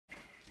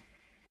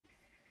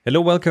Hello,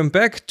 welcome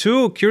back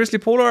to Curiously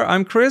Polar.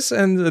 I'm Chris,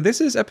 and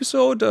this is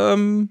episode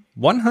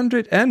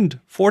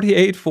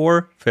 148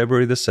 for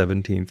February the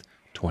 17th,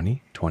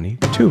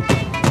 2022.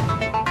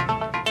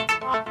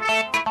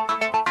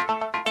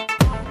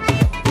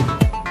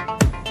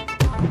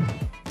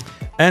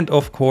 And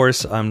of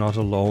course, I'm not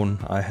alone.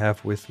 I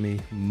have with me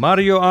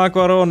Mario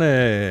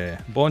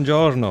Acquarone.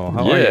 Buongiorno.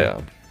 How are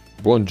you?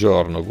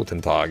 Buongiorno, guten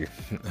Tag.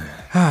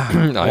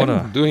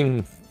 I'm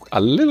doing a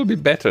little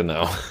bit better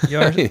now.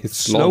 You're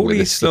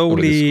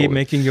slowly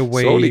making your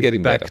way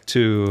back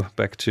to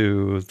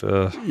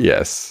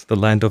the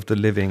land of the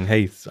living.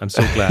 Hey, I'm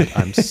so glad.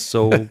 I'm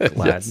so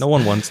glad. Yes. No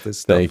one wants this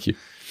stuff. Thank you.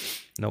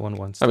 No one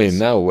wants I mean,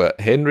 now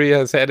Henry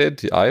has had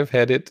it, I've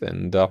had it,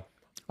 and I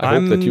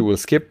hope that you will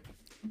skip.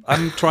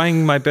 I'm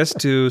trying my best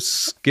to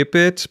skip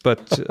it,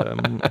 but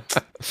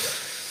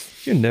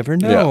you never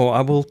know. I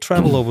will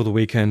travel over the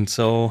weekend,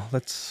 so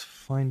let's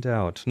find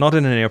out. Not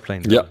in an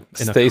airplane. Yeah,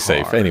 in stay a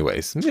safe car.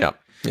 anyways. Yeah.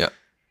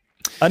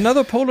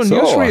 Another Polar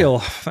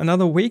Newsreel.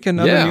 Another week,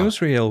 another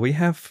Newsreel. We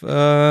have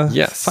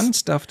fun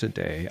stuff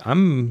today.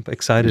 I'm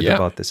excited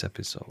about this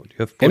episode. You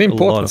have put and a lot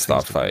important of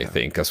stuff, I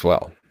think, as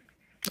well.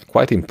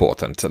 Quite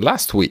important.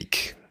 Last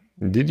week,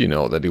 did you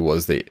know that it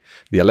was the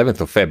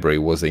 11th of February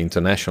was the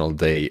International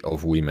Day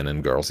of Women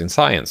and Girls in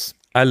Science?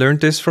 I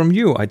learned this from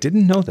you. I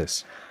didn't know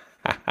this.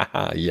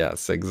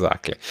 Yes,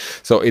 exactly.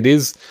 So it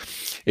is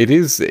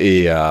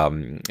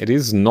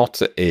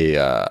not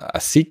a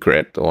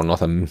secret or not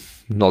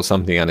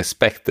something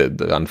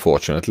unexpected,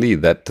 unfortunately,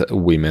 that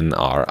women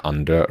are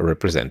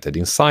underrepresented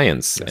in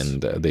science,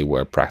 and they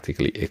were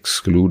practically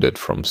excluded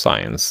from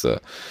science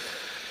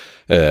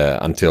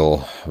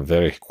until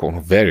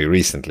very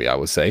recently, I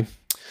would say.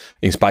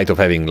 In spite of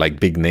having like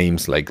big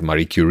names like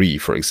Marie Curie,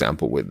 for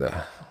example, with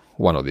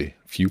one of the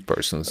few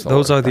persons.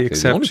 Those are the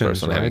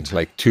exceptions, right? Having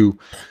like two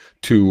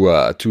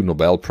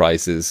Nobel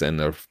Prizes, and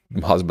her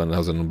husband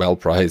has a Nobel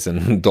Prize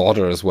and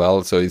daughter as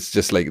well. So it's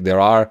just like there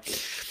are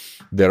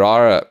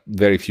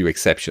very few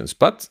exceptions,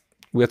 but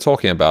we're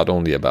talking about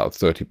only about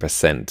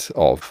 30%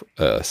 of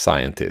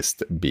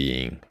scientists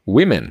being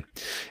women.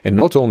 And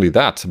not only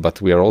that, but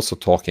we are also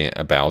talking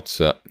about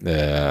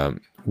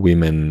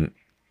women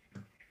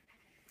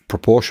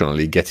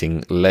proportionally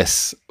getting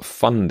less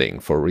funding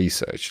for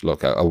research,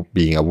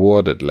 being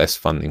awarded less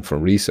funding for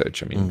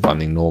research. I mean,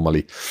 funding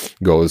normally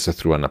goes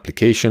through an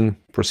application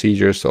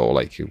procedure. So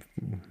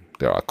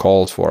there are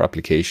calls for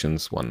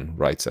applications. One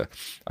writes a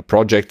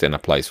project and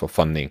applies for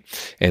funding,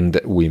 and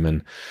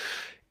women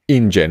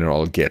in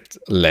general get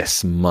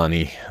less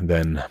money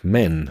than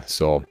men.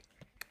 So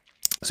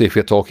if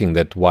you're talking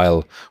that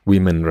while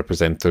women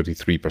represent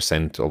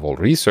 33% of all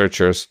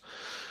researchers,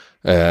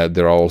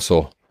 there are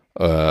also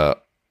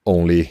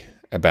only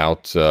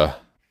about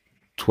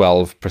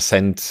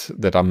 12%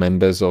 that are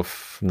members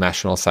of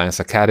national science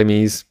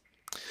academies,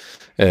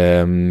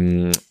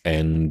 in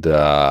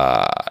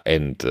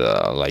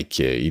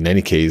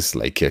any case,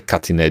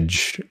 cutting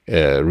edge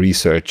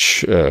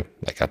research,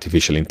 like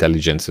artificial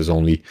intelligence, is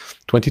only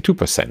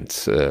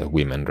 22%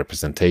 women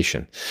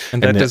representation,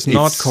 and that does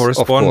not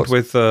correspond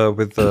with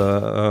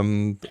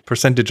the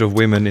percentage of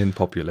women in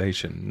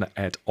population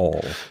at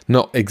all.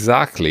 No,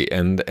 exactly,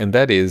 and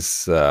that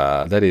is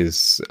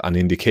an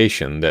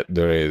indication that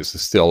there is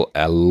still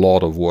a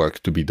lot of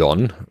work to be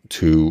done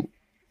to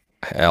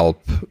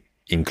help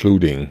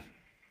including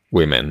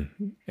women,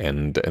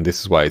 and this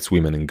is why it's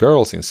women and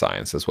girls in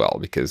science as well,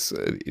 because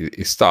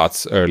it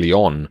starts early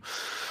on,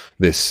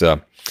 this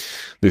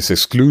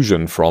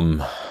exclusion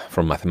from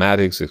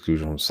mathematics,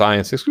 exclusion from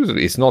science. Exclusion,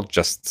 it's not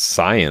just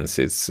science,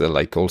 it's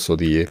like also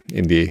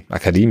in the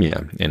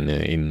academia and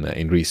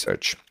in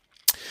research.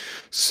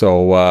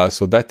 So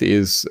that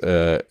is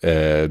the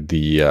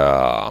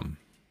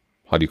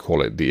how do you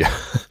call it, the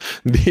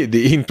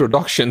the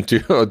introduction to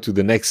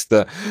the next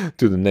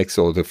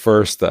or the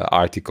first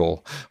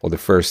article, or the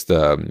first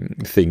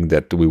thing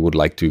that we would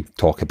like to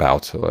talk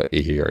about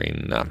here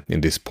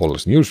in this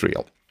Polar's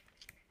Newsreel.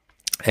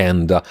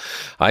 And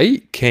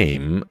I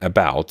came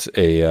about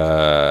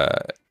an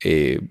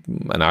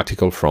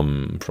article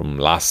from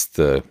last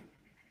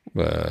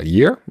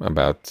year,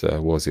 about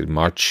was it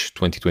March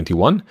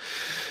 2021,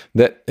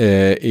 that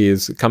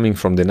is coming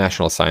from the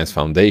National Science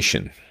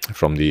Foundation,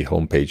 from the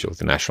homepage of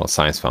the National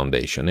Science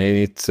Foundation, and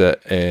it's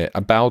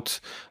about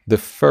the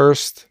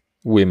first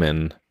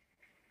women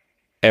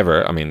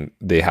ever. I mean,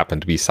 they happen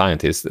to be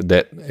scientists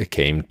that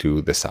came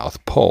to the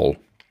South Pole.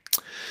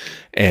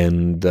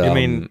 And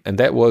and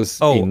that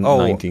was in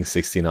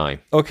 1969.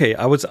 Okay,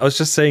 I was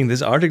just saying,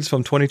 this article is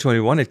from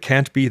 2021. It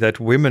can't be that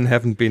women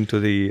haven't been to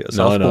the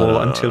South Pole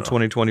until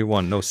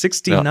 2021. No,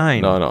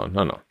 69.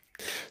 No.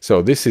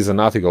 So this is an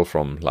article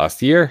from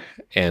last year,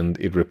 and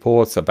it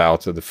reports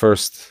about the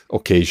first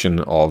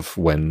occasion of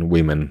when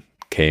women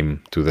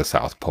came to the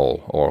South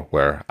Pole, or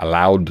were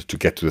allowed to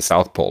get to the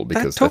South Pole,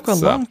 because that took a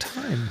long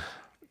time.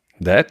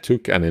 That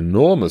took an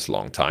enormous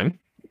long time,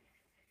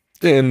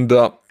 and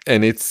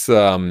it's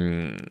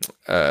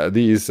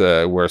these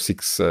were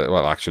six.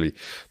 Well, actually,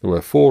 there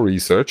were five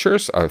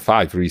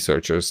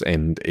researchers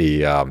and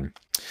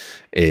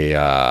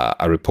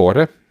a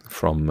reporter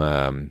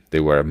from, they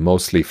were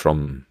mostly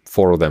from,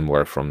 4 of them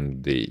were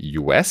from the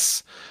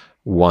US,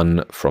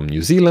 1 from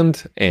New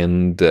Zealand,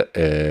 and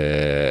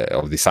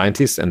of the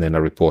scientists, and then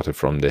a reporter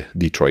from the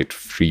Detroit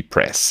Free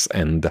Press.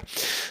 And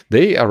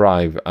they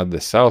arrive at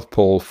the South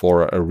Pole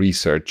for a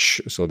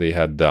research. So they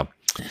had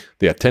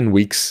 10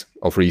 weeks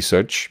of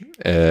research,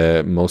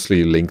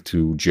 mostly linked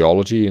to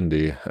geology in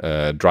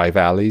the dry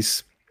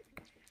valleys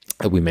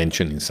we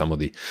mentioned in some of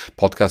the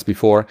podcasts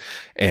before.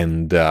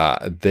 And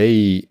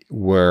they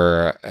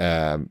were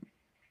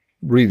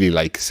really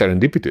like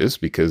serendipitous,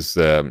 because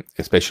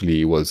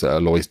especially it was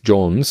Lois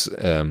Jones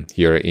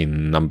here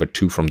in number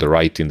 2 from the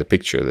right in the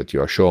picture that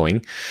you are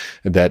showing,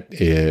 that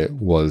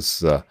was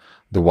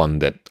the one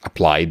that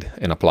applied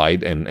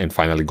and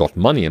finally got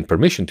money and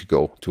permission to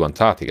go to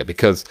Antarctica,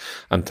 because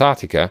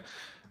Antarctica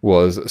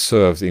was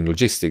served in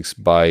logistics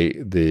by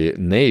the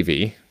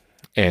Navy.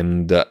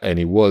 And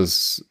it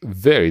was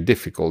very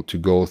difficult to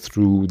go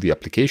through the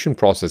application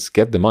process,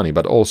 get the money,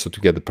 but also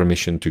to get the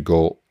permission to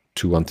go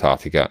to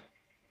Antarctica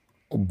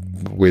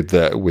with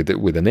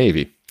the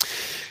Navy.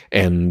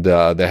 And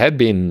there had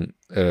been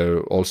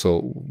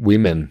also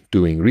women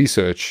doing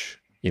research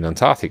in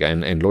Antarctica,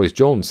 and Lois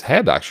Jones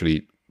had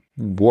actually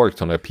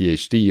worked on a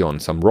PhD on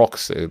some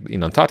rocks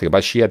in Antarctica,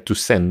 but she had to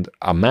send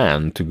a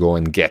man to go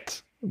and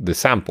get the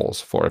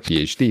samples for a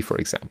PhD, for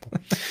example.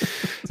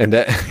 And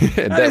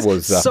that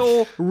was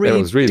so ridiculous. That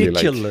was really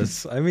like,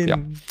 I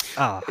mean,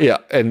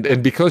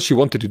 and because she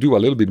wanted to do a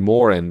little bit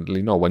more, and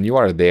when you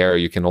are there,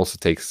 you can also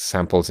take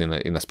samples in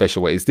a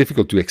special way. It's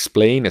difficult to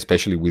explain,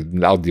 especially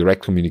without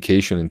direct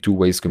communication and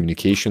two-ways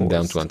communication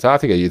down to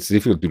Antarctica. It's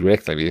difficult to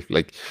directly,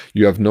 like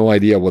you have no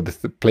idea what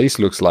the place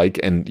looks like,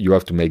 and you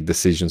have to make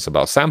decisions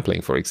about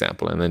sampling, for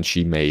example. And then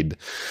she made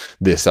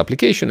this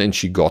application, and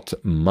she got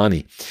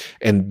money.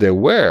 And there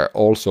were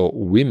also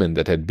women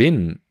that had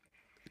been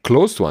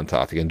close to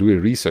Antarctica and doing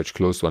research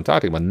close to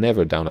Antarctica, but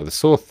never down at the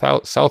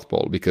South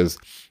Pole, because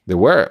there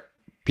were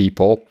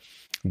people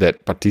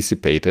that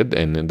participated,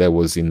 and that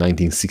was in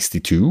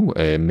 1962,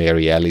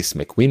 Mary Alice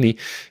McWhinney.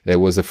 There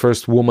was the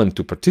first woman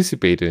to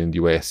participate in the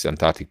US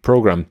Antarctic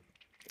program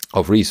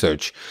of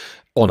research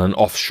on an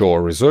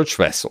offshore research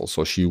vessel.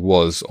 So she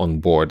was on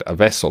board a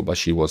vessel, but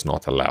she was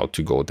not allowed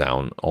to go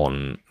down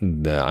on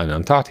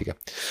Antarctica.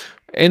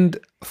 And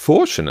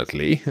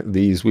fortunately,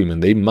 these women,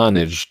 they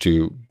managed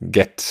to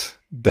get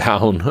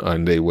down,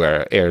 and they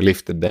were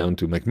airlifted down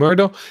to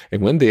McMurdo.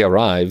 And when they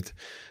arrived,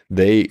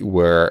 they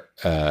were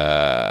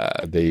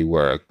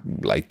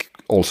like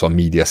also a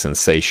media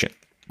sensation,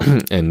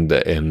 and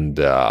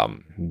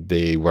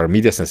they were a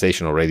media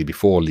sensation already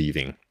before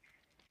leaving.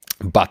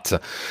 But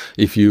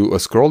if you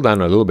scroll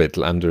down a little bit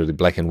under the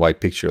black and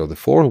white picture of the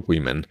 4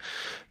 women,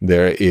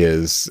 there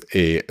is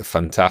a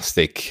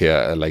fantastic,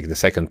 like the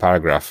second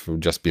paragraph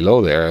just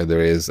below there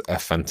is a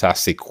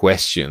fantastic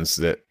questions,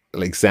 that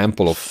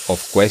example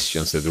of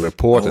questions that the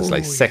reporters,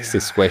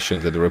 sexist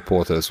questions that the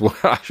reporters were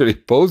actually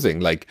posing.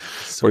 Like,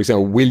 for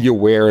example, will you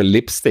wear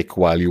lipstick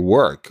while you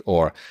work?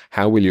 Or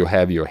how will you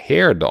have your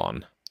hair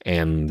done?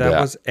 And that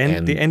was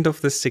the end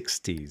of the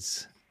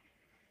 60s.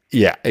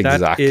 Yeah,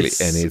 exactly.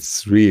 And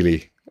it's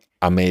really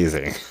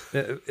amazing.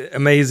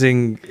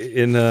 Amazing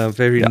in a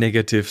very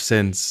negative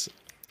sense.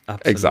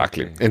 Absolutely.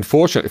 Exactly. And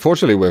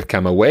fortunately, we've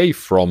come away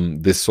from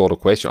this sort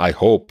of question. I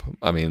hope.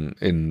 I mean,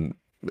 in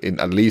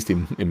at least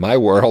in my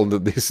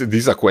world,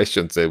 these are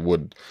questions that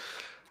would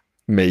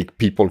make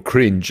people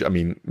cringe. I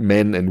mean,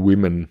 men and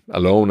women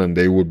alone, and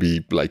they would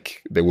be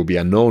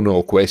a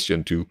no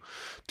question to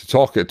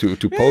talk to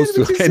pose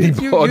to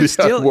anybody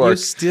at work. You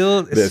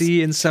still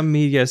see in some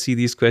media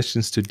these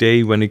questions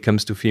today when it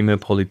comes to female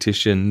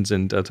politicians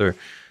and other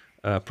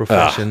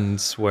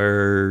professions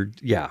where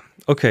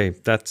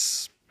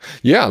that's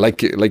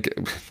like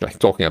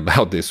talking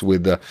about this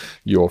with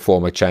your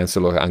former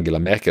chancellor Angela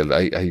Merkel.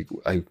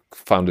 I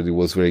found that it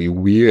was very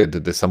weird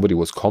that somebody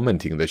was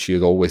commenting that she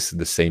had always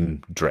the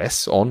same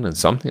dress on and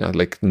something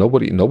like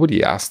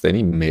nobody asked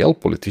any male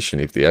politician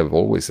if they have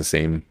always the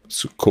same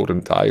coat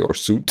and tie or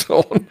suit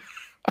on.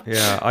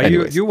 Yeah,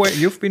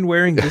 you've been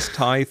wearing this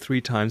tie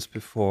 3 times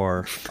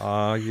before.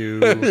 Are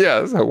you?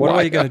 Yes. What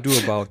are you going to do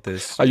about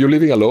this? Are you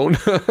living alone?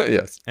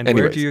 Yes. And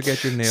where do you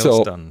get your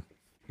nails done?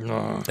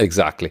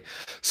 Exactly.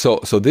 So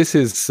this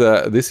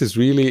is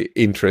really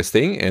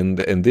interesting, and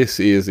this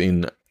is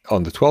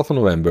on the 12th of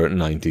November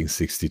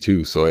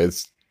 1962. So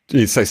it's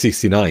like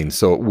 69.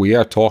 So we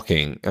are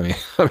talking. I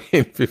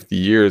mean, 50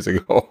 years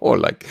ago, or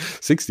like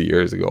 60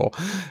 years ago,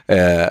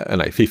 and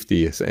like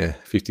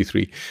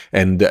 53.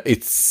 And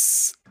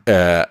it's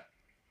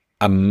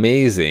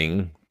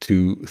amazing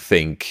to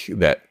think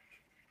that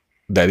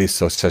is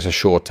such a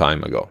short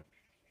time ago.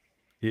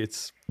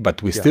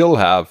 But we still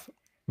have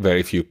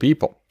very few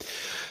people.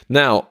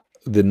 Now,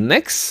 the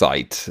next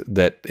site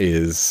that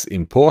is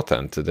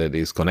important, that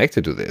is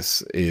connected to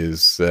this,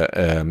 is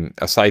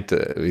a site,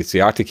 it's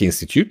the Arctic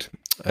Institute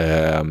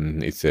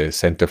It's a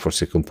Center for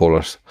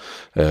Circumpolar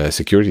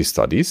Security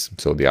Studies,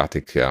 so the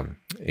Arctic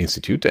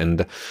Institute,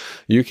 and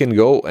you can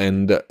go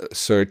and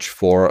search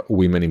for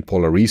women in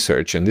polar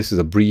research. And this is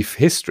a brief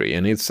history,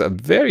 and it's a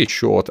very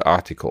short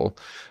article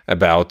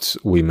about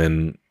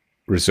women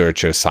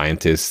researchers,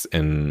 scientists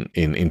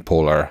in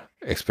polar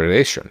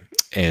exploration.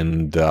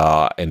 And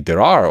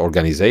there are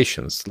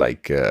organizations,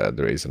 like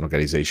there is an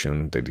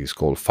organization that is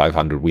called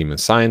 500 Women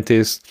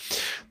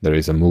Scientists. There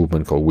is a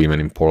movement called Women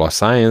in Polar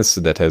Science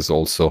that has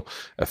also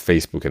a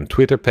Facebook and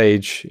Twitter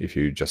page, if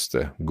you just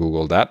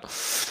Google that.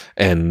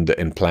 And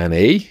Plan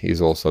A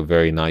is also a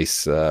very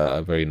nice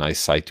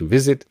site to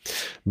visit.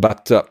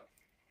 But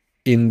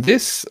in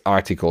this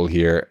article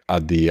here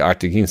at the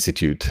Arctic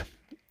Institute,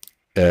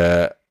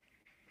 it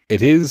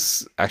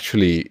is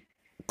actually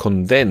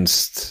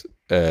condensed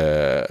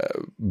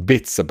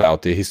bits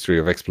about the history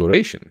of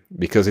exploration,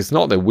 because it's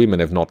not that women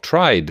have not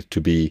tried to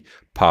be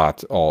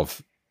part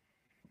of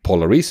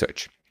polar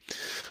research.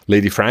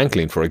 Lady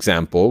Franklin, for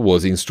example,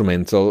 was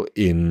instrumental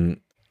in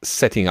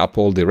setting up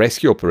all the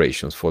rescue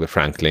operations for the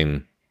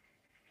Franklin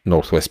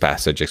Northwest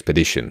Passage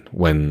expedition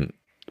when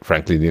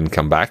Franklin didn't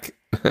come back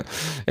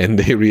and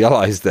they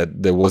realized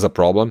that there was a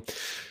problem.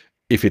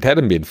 If it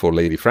hadn't been for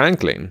Lady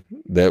Franklin,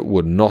 there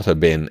would not have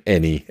been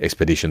any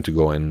expedition to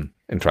go and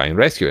try and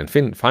rescue and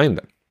find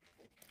them.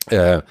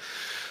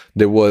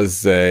 There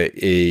was like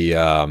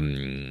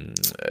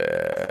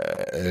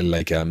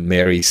a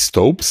Mary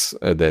Stopes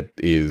that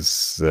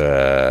is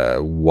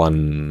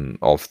one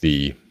of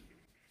the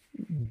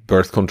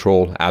birth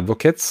control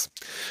advocates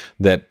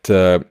that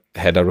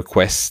had a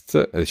request.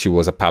 She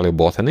was a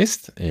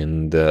paleobotanist,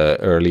 and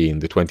early in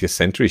the 20th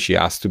century she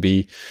asked to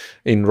be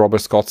in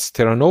Robert Scott's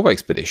Terra Nova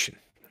expedition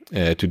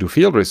to do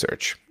field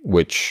research,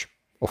 which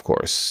of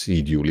course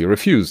he duly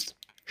refused.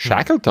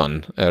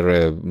 Shackleton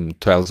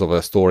tells of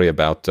a story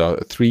about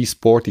 3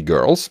 sporty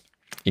girls,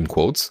 in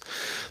quotes,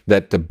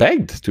 that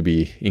begged to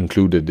be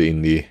included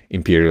in the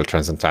Imperial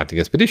Transatlantic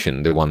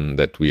Expedition, the one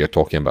that we are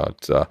talking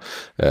about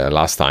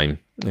last time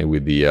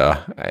with the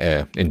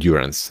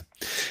Endurance.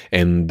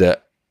 And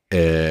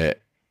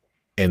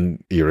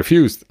he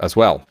refused as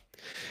well.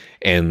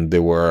 And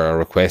there were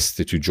requests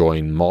to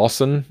join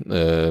Mawson,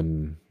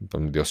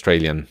 from the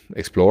Australian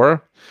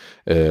explorer,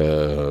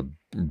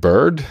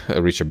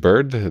 Richard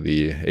Byrd,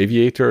 the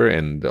aviator,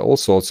 and all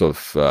sorts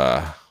of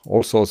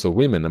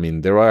women. I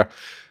mean, there are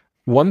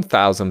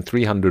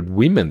 1,300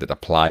 women that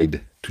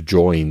applied to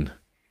join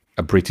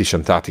a British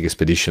Antarctic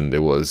expedition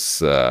that was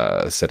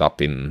set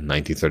up in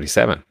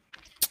 1937,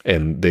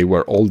 and they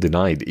were all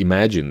denied.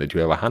 Imagine that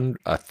you have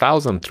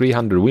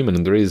 1,300 women,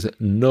 and there is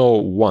no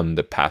one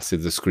that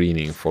passes the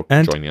screening for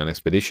joining an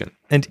expedition.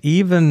 And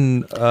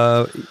even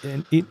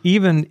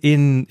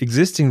in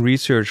existing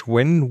research,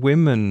 when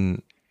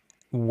women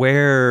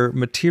were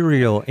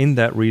material in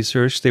that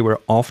research, they were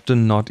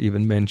often not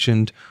even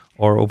mentioned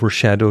or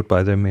overshadowed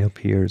by their male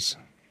peers.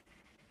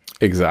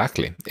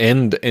 Exactly.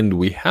 And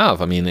we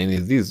have, I mean,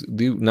 and these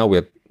now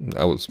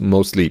I was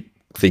mostly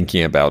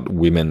thinking about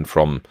women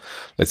from,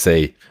 let's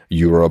say,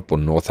 Europe or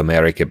North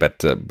America,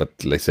 but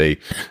let's say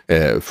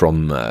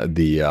from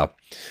the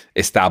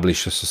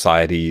established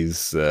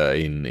societies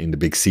in the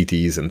big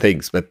cities and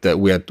things. But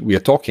we are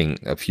talking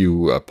a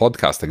few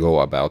podcasts ago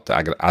about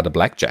Ada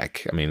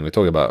Blackjack. I mean, we're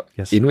talking about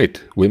Inuit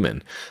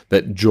women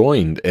that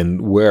joined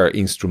and were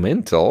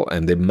instrumental,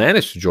 and they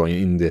managed to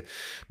join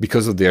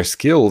because of their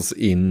skills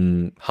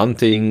in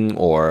hunting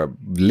or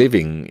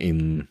living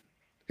in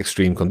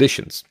extreme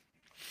conditions.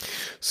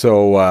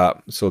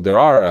 So there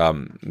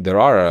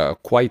are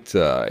quite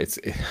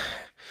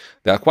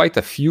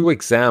a few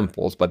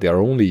examples, but there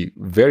are only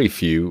very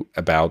few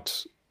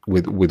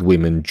with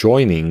women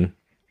joining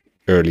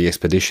early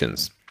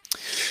expeditions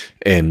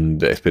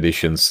and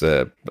expeditions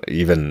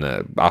even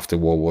after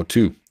World War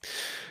II.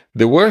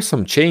 There were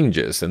some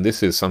changes, and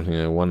this is something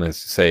I want to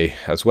say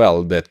as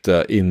well, that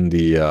in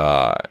the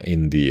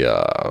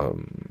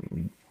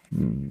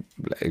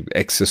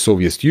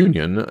ex-Soviet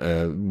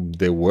Union,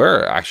 there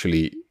were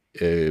actually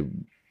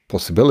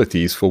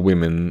possibilities for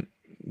women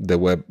that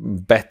were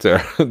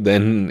better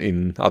than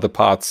in other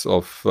parts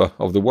of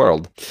the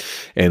world,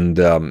 and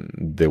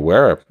there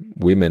were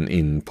women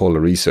in polar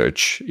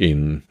research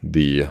in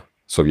the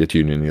Soviet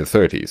Union in the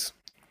 30s.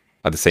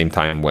 At the same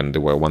time, when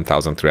there were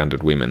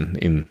 1,300 women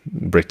in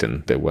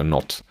Britain, they were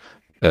not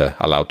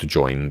allowed to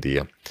join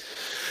the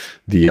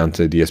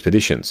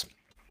expeditions.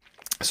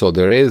 So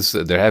there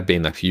have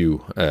been a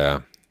few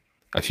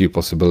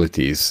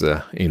possibilities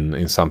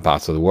in some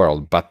parts of the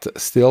world, but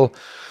still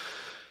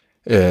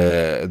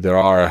there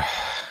are.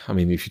 I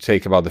mean, if you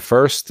take about the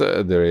first,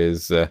 there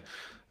is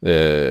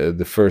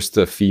the first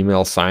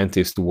female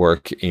scientist to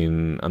work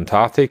in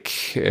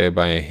Antarctic.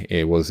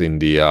 It was in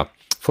the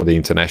for the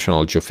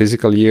International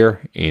Geophysical Year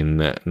in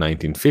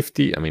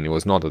 1950. I mean, it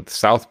was not at the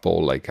South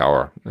Pole like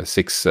our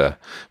 6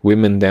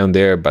 women down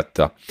there, but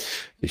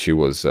she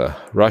was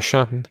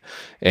Russian.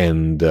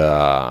 And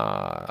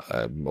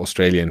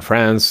Australia and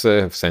France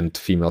have sent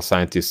female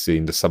scientists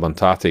in the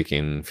subantarctic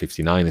in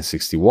 59 and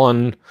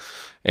 61.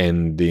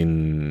 And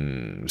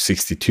in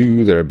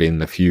 62, there have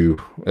been a few,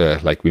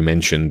 like we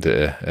mentioned,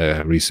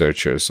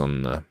 researchers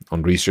on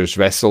research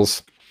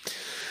vessels.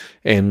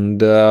 And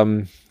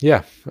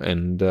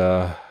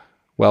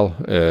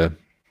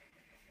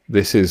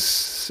this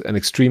is an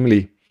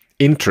extremely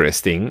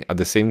interesting, at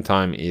the same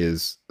time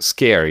is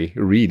scary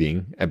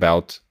reading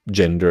about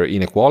gender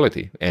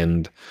inequality.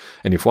 And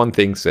if one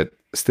thinks that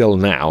still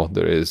now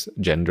there is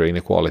gender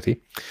inequality,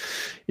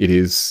 it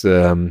is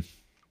a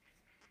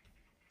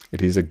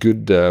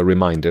good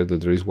reminder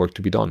that there is work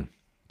to be done.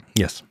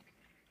 Yes.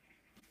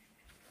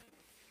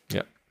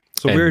 Yeah.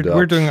 So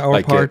we're doing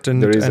our part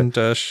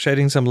and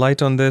shedding some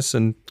light on this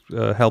and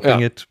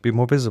helping it be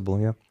more visible.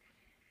 Yeah.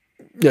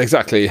 Yeah,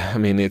 exactly. I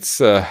mean, it's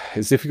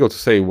difficult to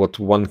say what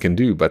one can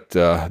do, but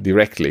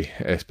directly,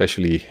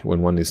 especially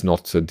when one is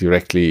not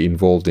directly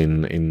involved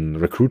in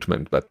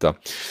recruitment. But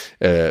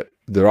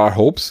there are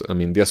hopes. I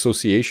mean, the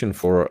Association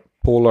for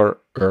Polar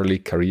Early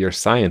Career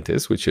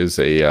Scientists, which is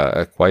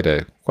quite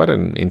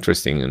an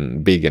interesting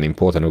and big and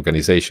important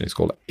organization. It's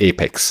called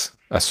APEX,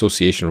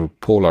 Association of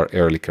Polar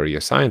Early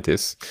Career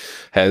Scientists,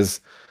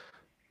 has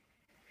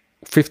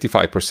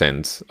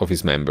 55% of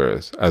its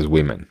members as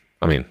women.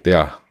 I mean,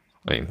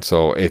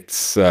 so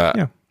it's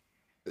there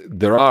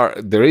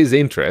is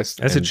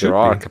interest, as and there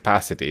are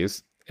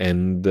capacities,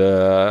 and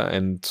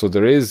so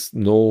there is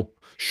no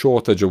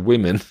shortage of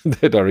women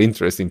that are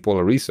interested in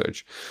polar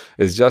research.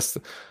 It's just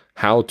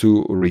how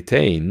to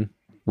retain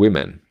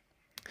women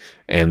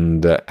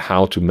and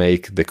how to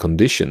make the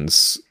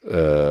conditions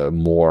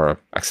more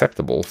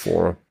acceptable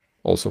for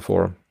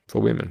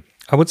women.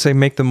 I would say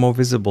make them more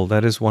visible.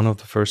 That is one of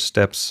the first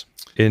steps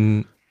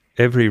in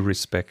every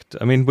respect.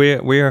 I mean,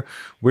 we're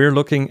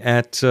looking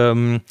at,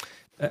 and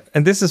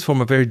this is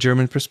from a very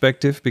German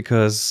perspective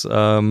because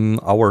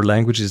our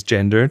language is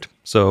gendered.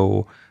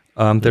 So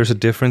there's a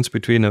difference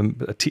between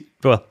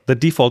the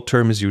default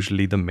term is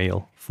usually the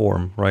male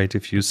form, right?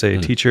 If you say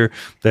a teacher,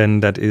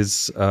 then that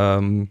is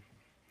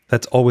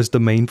that's always the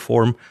main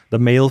form, the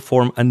male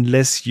form,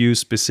 unless you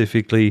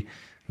specifically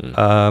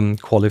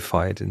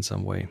qualify it in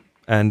some way.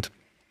 And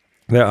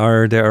there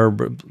are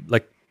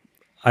like,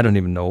 I don't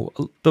even know,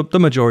 the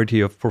majority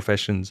of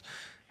professions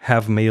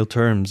have male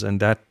terms,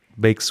 and that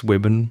makes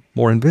women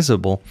more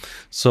invisible.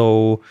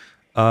 So,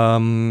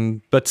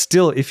 but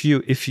still, if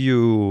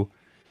you,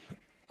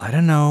 I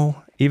don't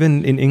know,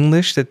 even in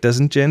English that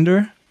doesn't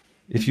gender,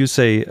 if you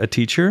say a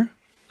teacher,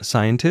 a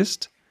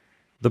scientist,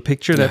 the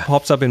picture that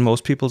pops up in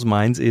most people's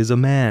minds is a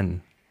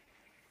man.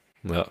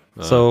 Yeah.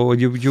 So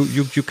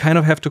you kind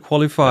of have to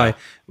qualify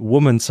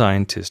woman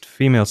scientist,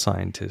 female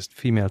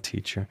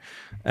teacher,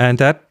 and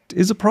that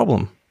is a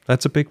problem.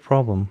 That's a big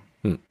problem.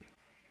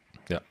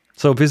 Yeah.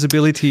 So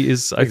visibility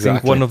is, I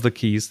think, one of the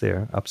keys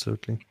there.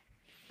 Absolutely.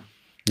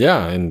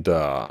 Yeah, and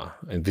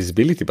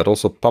visibility, but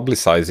also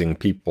publicizing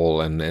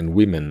people and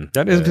women.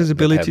 That is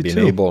visibility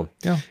too.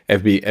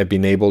 Have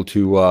been able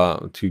to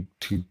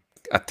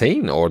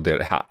attain, or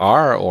there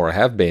are or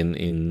have been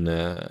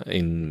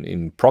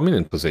in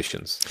prominent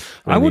positions.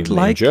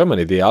 In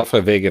Germany, the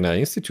Alfred Wegener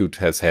Institute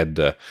has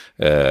had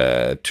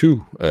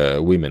 2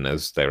 women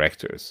as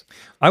directors.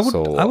 I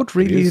would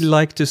really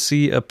like to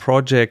see a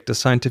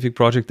scientific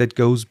project that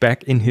goes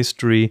back in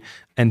history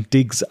and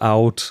digs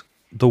out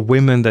the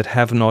women that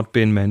have not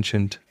been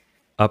mentioned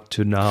up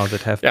to now,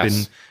 that have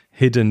been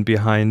hidden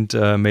behind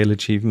male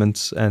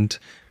achievements and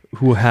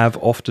who have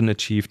often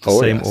achieved the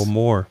same or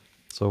more.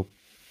 So.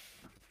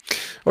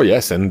 Oh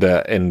yes, and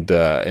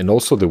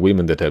also the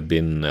women that have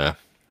been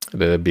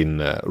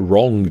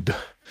wronged.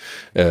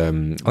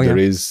 There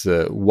is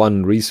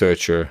one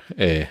researcher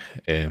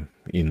in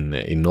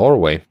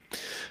Norway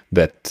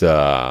that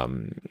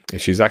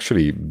she's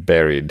actually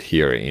buried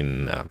here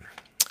in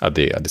at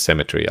the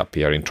cemetery up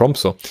here in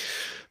Tromsø,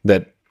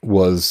 that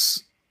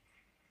was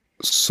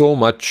so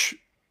much,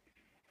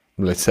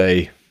 let's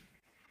say,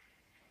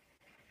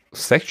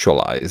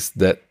 sexualized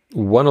that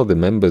one of the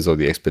members of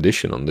the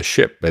expedition on the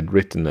ship had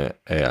written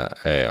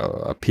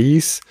a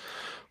piece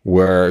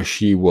where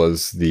she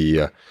was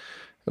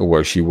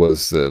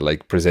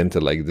like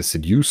presented like the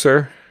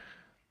seducer,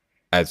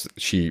 as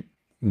she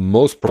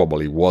most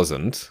probably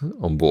wasn't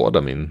on board.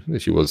 I mean,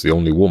 she was the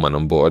only woman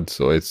on board,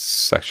 so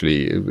it's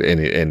actually in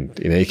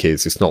any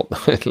case it's not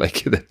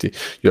like that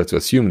you have to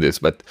assume this,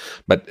 but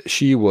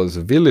she was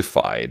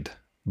vilified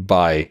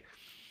by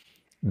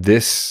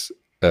this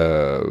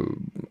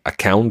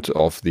account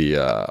of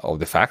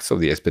the facts of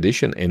the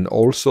expedition, and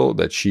also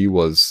that she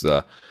was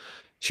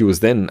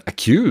then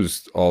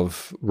accused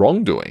of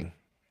wrongdoing.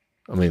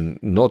 I mean,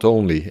 not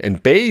only,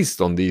 and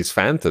based on these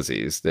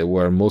fantasies, they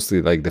were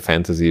mostly like the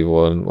fantasy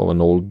of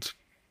an old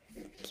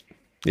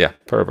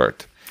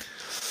pervert.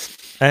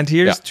 And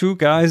here's two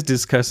guys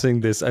discussing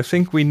this. I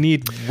think we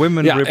need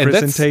women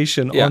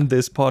representation on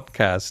this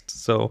podcast.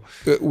 So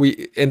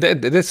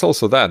that's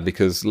also that,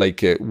 because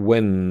like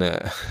when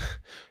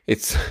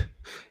it's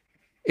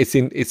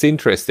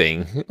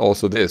interesting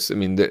also this. I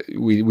mean,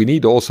 we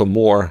need also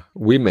more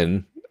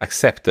women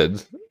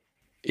accepted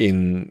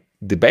in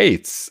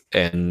debates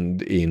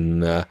and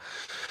in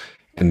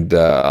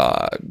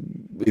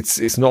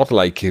it's not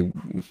like to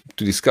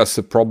discuss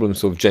the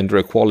problems of gender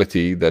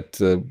equality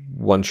that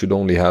one should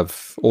only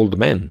have old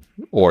men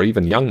or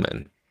even young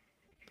men.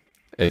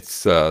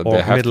 It's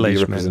there have to be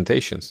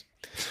representations.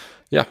 Men.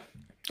 Yeah,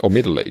 or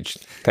middle-aged.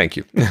 Thank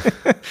you.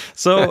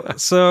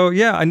 So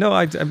yeah, I know.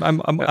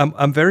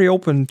 I'm very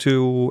open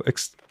to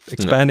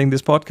expanding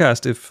this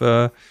podcast. If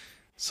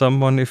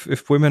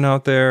if women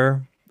out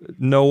there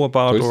know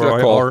about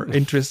or are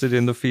interested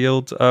in the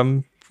field,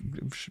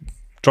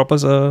 drop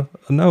us a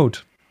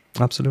note.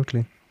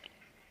 Absolutely.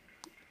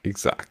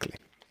 Exactly.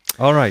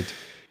 All right.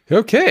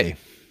 Okay.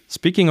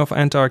 Speaking of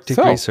Antarctic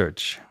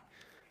research.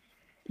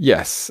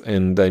 Yes,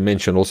 and I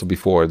mentioned also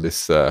before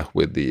this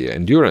with the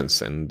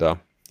endurance, and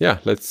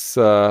let's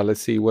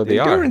see where they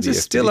are. Endurance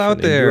is still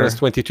out there. Endurance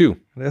 22.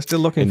 They're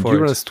still looking for it.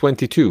 Endurance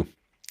 22.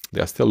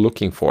 They're still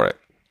looking for it.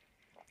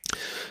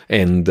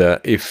 And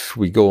if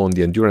we go on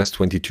the Endurance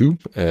 22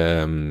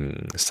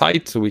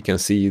 site, we can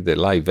see the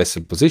live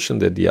vessel position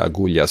that the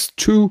Agulhas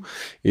 2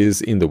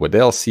 is in the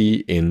Weddell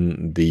Sea,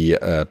 in the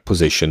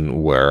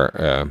position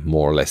where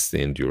more or less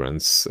the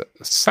Endurance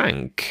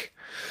sank.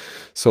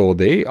 So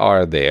they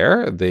are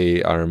there.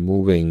 They are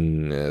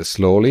moving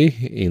slowly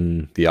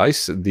in the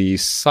ice. The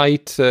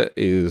site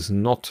is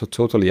not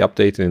totally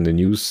updated in the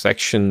news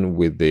section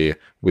with the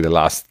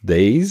last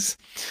days.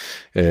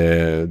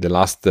 The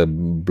last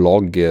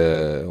blog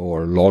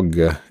or log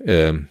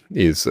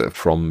is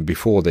from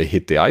before they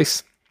hit the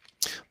ice.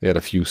 They had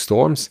a few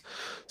storms,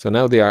 so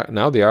now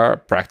they are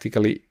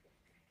practically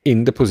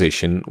in the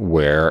position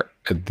where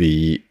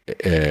the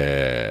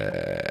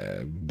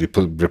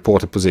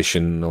reported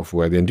position of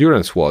where the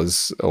Endurance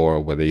was, or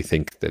where they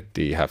think that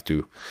they have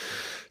to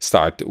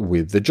start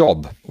with the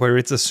job. Where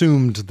it's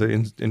assumed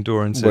the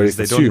Endurance is.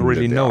 They don't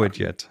really know it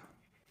yet.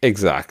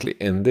 Exactly,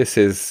 and this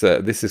is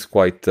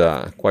quite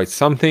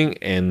something.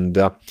 And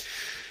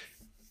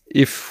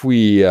if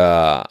we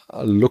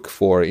look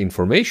for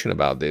information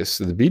about this,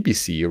 the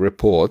BBC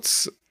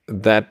reports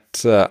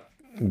that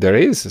there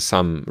is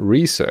some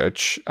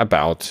research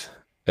about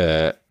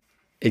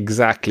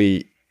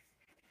exactly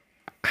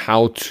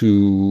how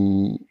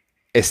to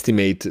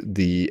estimate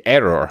the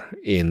error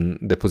in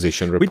the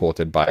position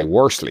reported by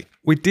Worsley.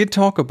 We did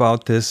talk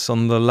about this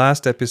on the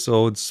last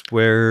episodes,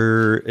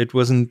 where it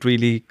wasn't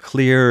really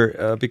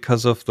clear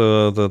because of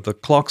the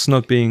clocks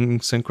not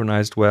being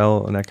synchronized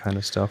well and that kind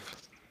of stuff.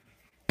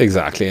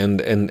 Exactly,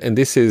 and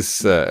this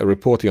is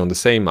reporting on the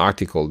same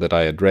article that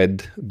I had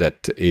read,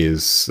 that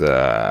is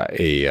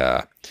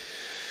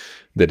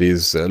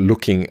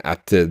looking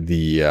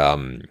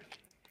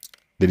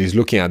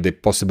at the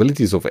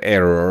possibilities of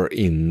error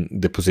in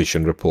the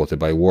position reported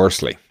by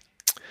Worsley.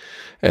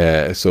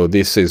 So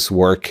this is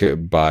work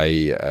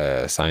by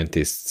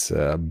scientists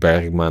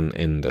Bergman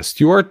and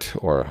Stewart,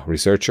 or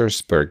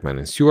researchers Bergman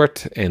and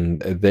Stewart,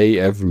 and they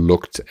have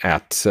looked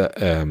at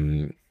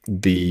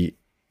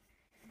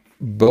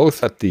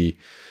both at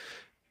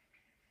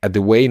the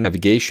way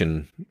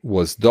navigation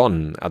was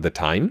done at the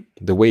time,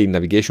 the way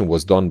navigation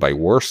was done by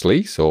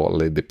Worsley, so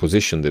the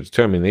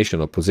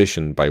determination of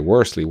position by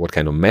Worsley, what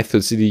kind of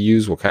methods did he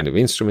use, what kind of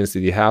instruments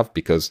did he have,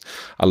 because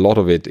a lot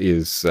of it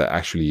is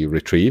actually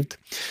retrieved.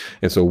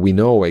 And so we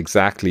know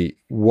exactly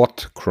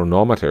what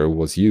chronometer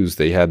was used.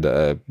 They had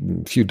a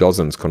few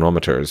dozens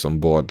chronometers on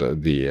board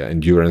the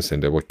Endurance,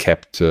 and they were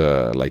kept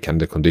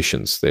under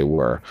conditions. They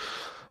were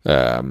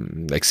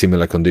like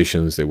similar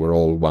conditions. They were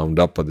all wound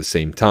up at the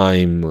same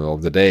time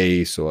of the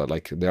day. So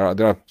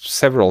there are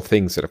several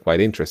things that are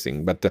quite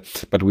interesting.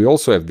 But we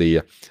also have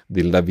the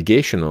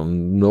navigational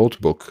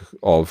notebook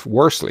of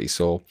Worsley.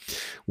 So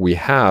we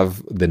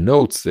have the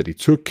notes that he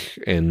took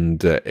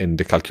and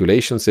the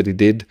calculations that he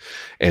did,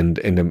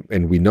 and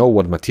we know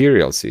what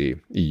materials he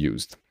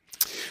used.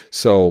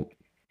 So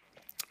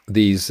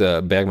these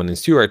Bergman and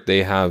Stewart,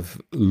 they have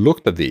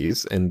looked at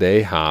these, and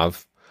they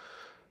have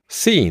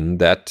seen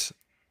that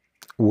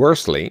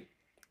Worsley,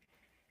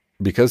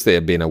 because they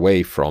have been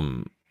away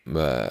from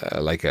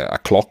a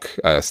clock,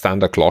 a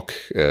standard clock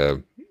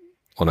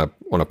on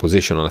a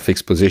position, on a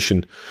fixed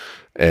position,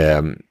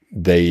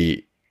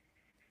 they,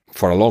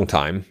 for a long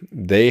time,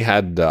 they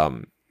had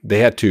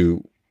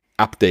to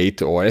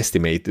update or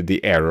estimate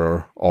the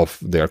error of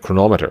their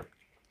chronometer.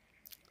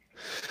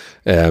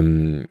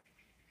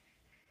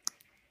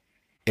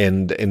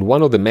 And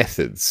one of the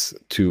methods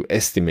to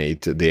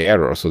estimate the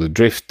error, so the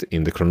drift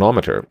in the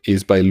chronometer,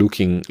 is by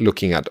looking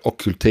at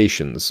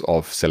occultations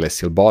of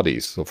celestial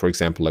bodies. So, for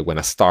example, like when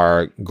a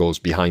star goes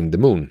behind the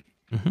moon.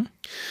 Mm-hmm.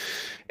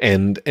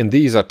 And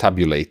these are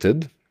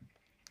tabulated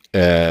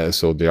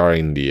So they are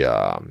in the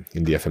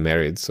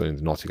ephemerides, so in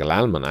the nautical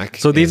almanac.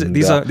 So these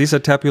are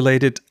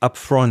tabulated up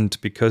front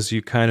because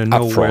you kind of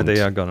know where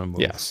they are gonna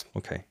move. Yes.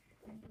 Okay.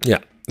 Yeah.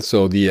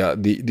 So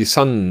the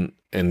sun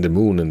and the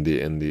moon and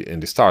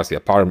the stars, the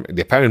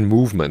apparent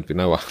movement. You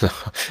know,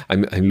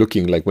 I'm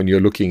looking, like when you're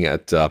looking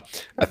at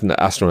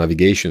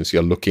astronavigations,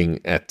 you're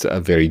looking at a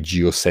very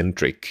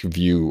geocentric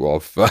view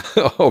of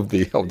of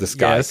the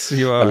sky. Yes,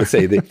 you are. Let's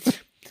say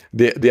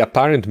the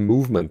apparent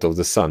movement of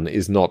the sun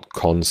is not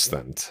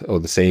constant, or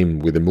the same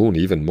with the moon,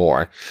 even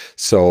more.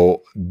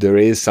 So there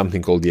is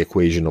something called the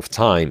equation of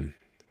time.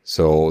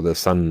 So the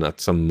sun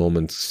at some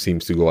moments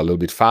seems to go a little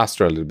bit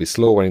faster, a little bit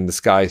slower in the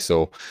sky.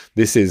 So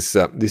this is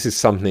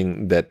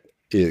something that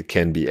it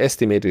can be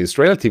estimated. It's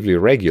relatively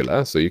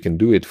regular, so you can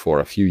do it for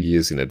a few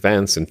years in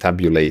advance and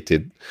tabulate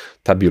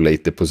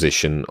the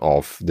position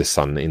of the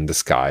sun in the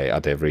sky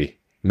at every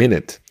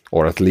minute,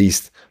 or at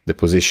least the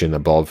position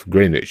above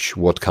Greenwich,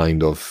 what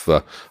kind of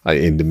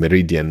in the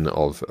meridian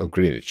of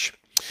Greenwich.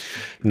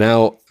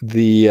 Now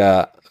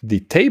the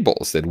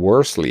tables that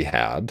Worsley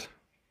had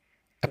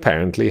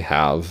apparently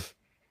have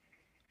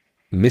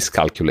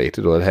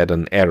miscalculated, or had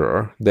an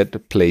error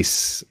that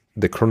placed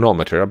the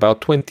chronometer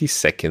about 20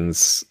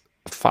 seconds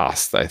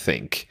fast, I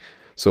think.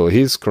 So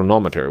his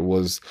chronometer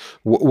was,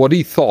 what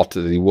he thought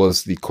that it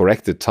was the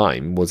corrected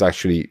time was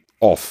actually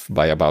off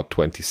by about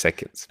 20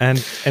 seconds.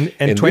 And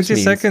 20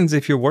 seconds,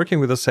 if you're working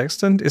with a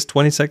sextant, is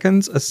 20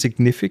 seconds a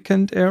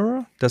significant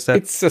error? Does that?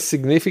 It's a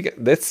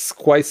significant, that's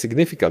quite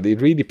significant.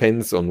 It really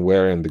depends on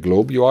where in the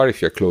globe you are,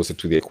 if you're closer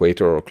to the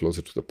equator or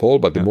closer to the pole.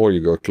 But the more you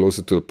go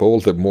closer to the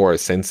pole, the more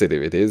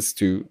sensitive it is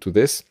to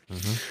this.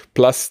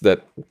 Plus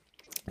that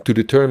to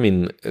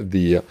determine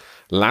the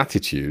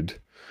latitude,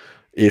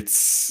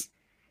 it's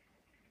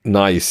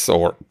nice,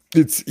 or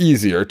it's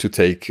easier to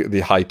take the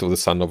height of the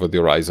sun over the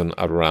horizon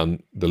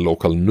around the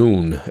local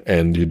noon,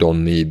 and you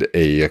don't need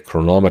a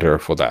chronometer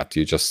for that.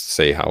 You just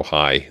say how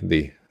high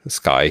the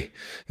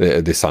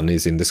sun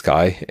is in the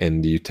sky,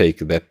 and you take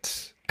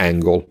that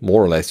angle,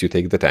 more or less. You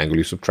take that angle,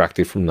 you subtract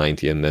it from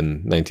 90, and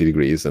then 90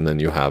 degrees, and then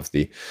you have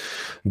the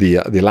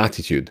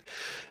latitude.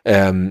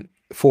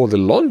 For the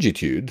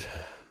longitude,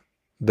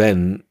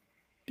 then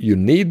you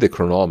need the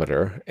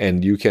chronometer,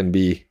 and you can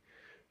be,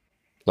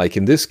 like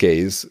in this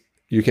case,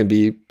 you can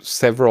be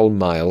several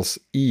miles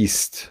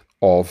east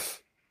of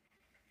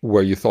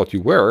where you thought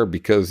you were,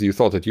 because you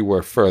thought that you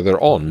were further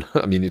on.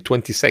 I mean,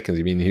 20 seconds,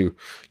 I mean,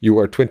 you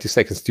were 20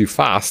 seconds too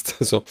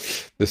fast. So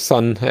the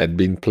sun had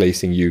been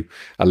placing you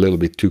a little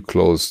bit too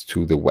close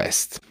to the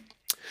west.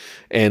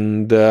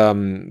 And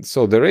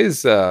so there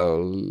is,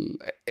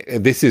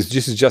 this is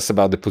just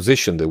about the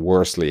position that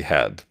Worsley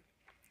had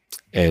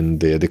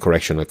and the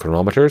correction of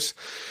chronometers.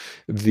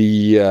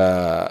 The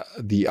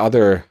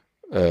other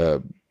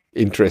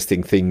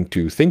interesting thing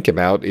to think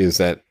about is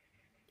that,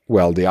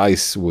 well, the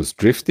ice was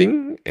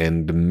drifting,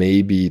 and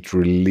maybe it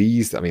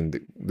released. I mean,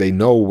 they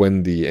know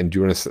when the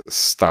Endurance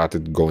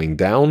started going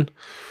down,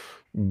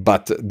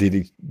 but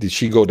did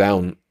she go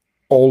down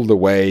all the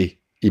way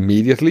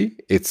immediately?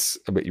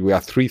 We are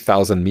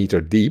 3,000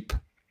 meters deep,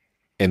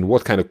 and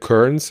what kind of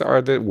currents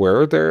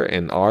were there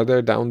and are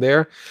there down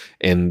there,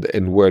 and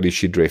where did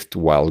she drift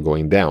while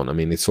going down? I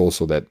mean, it's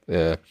also that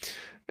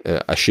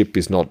a ship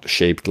is not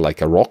shaped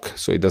like a rock,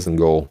 so it doesn't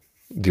go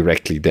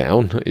directly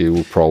down. It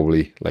will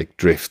probably like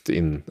drift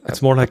in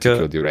it's more like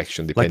particular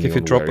direction, depending like if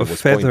you on drop where a it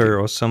was feather pointing.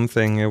 or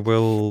something, it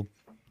will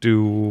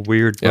do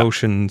weird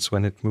motions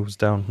when it moves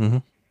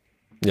down.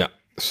 Yeah.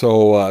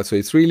 So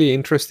it's really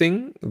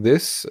interesting,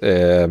 this.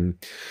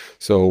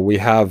 So we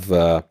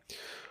have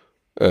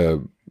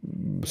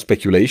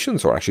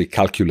speculations, or actually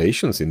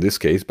calculations in this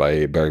case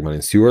by Bergman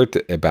and Stewart,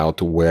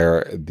 about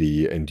where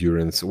the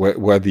Endurance,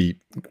 where the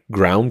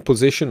ground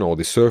position or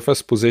the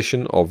surface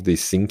position of the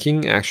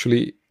sinking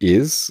actually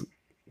is,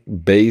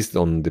 based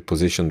on the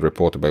position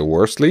reported by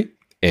Worsley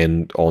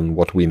and on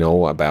what we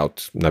know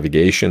about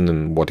navigation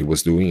and what he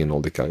was doing and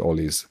all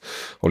his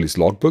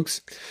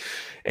logbooks.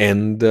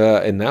 And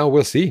now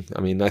we'll see. I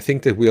mean, I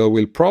think that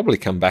we'll probably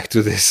come back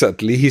to this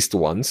at least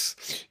once,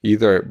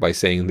 either by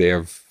saying they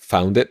have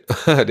found it,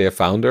 their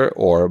founder,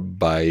 or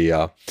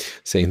by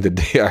saying that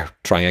they are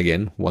trying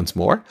again once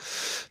more.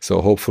 So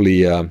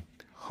hopefully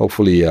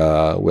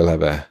we'll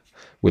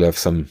have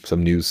some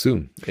news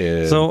soon.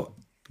 So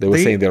they were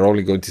saying they're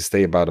only going to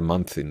stay about a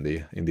month in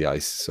the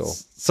ice.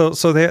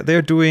 So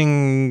they're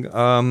doing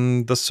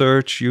the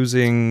search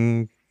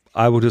using,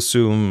 I would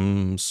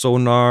assume,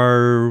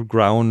 sonar,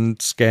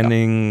 ground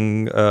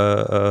scanning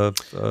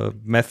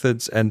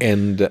methods,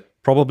 and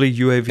probably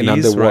UAVs, and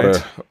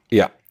underwater,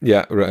 right?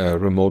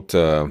 Remote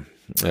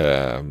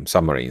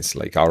submarines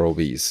like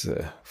ROVs.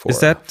 Is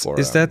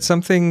that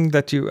something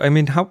that you? I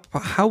mean,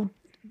 how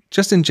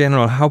just in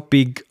general, how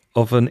big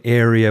of an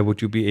area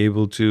would you be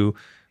able to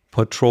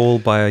patrol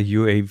by a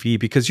UAV?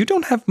 Because you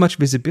don't have much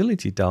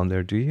visibility down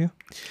there, do you?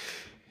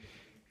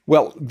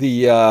 Well,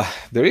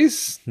 there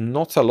is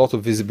not a lot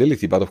of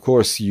visibility, but of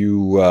course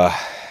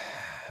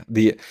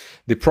the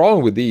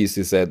problem with these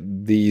is that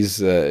these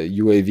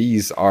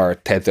UAVs are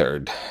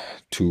tethered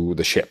to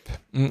the ship.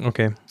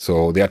 Okay.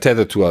 So they are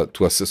tethered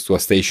to a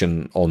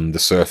station on the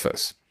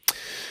surface.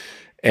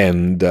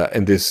 And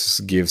this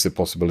gives the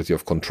possibility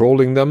of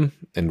controlling them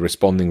and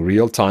responding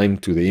real time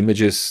to the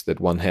images that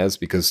one has,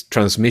 because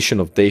transmission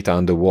of data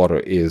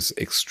underwater is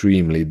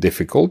extremely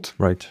difficult.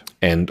 Right.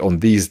 And on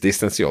these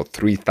distances,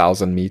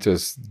 3,000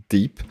 meters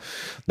deep,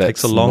 that's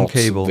Takes a long not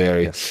cable.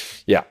 very.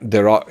 Yes. Yeah,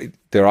 there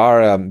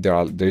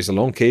is a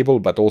long cable,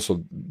 but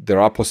also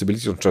there are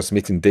possibilities of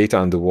transmitting data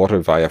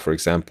underwater via, for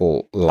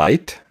example,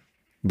 light.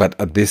 But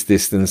at this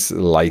distance,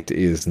 light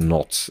is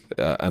not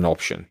an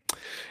option.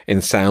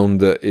 In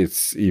sound,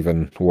 it's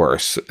even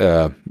worse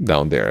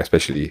down there.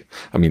 Especially,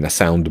 I mean, a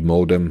sound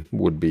modem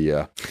would be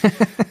at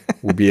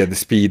the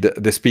speed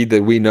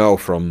that we know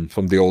from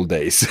the old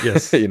days.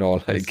 Yes.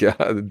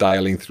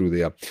 Dialing through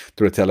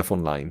the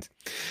telephone lines.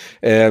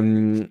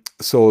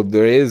 So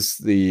there is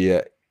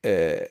the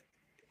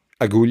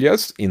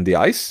agulhas in the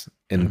ice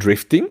and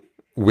drifting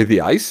with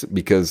the ice,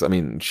 because I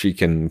mean she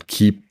can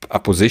keep a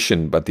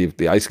position, but if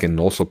the ice can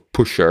also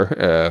push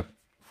her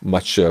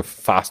much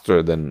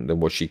faster than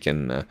what she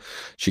can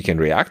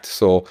react.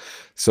 So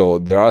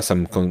there are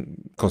some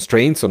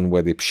constraints on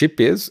where the ship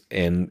is,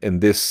 and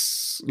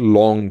this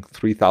long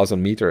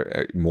 3,000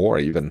 meter more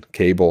even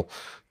cable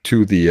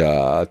to the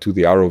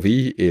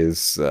ROV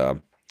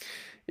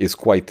is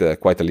quite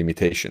a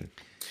limitation.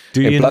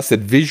 Plus that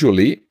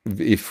visually,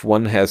 if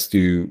one has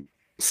to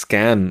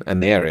scan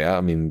an area,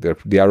 I mean the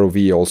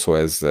ROV also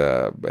has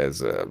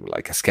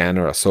like a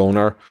scanner, a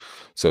sonar,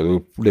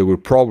 so they will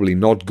probably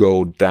not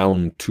go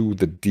down to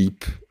the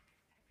deep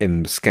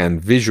and scan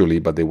visually,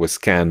 but they will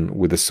scan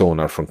with the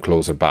sonar from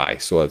closer by,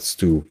 so as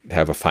to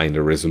have a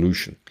finer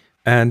resolution.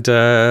 And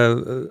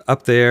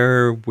up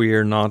there,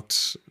 we're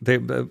not.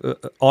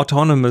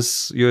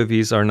 Autonomous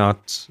UAVs are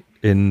not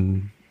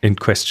in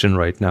question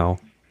right now,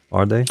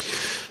 are they?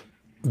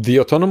 The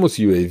autonomous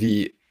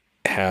UAV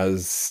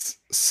has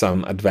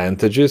some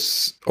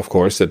advantages, of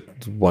course, that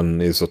one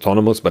is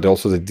autonomous, but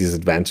also the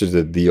disadvantage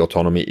that the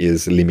autonomy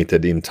is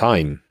limited in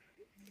time.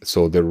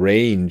 So the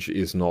range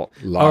is not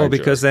larger. Oh,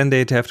 because then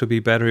they'd have to be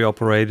battery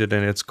operated,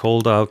 and it's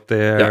cold out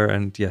there. Yeah.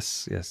 And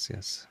yes.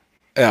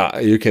 Yeah,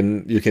 you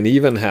can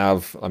even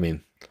have. I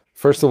mean,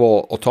 first of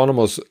all,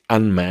 autonomous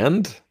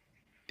unmanned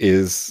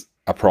is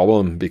a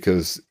problem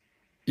because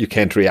you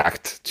can't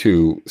react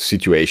to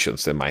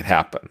situations that might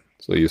happen.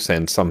 So you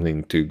send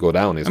something to go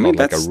down. It's not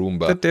like a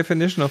Roomba. The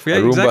definition of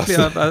exactly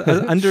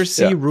an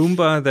undersea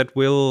Roomba that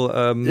will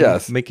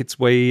make its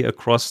way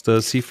across the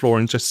seafloor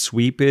and just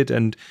sweep it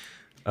and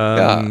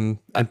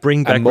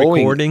bring back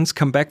recordings.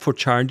 Come back for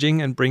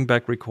charging and bring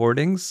back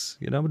recordings.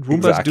 But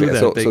Roombas do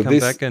that. They come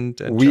back and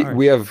charge.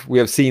 We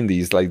have seen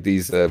these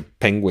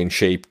penguin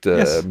shaped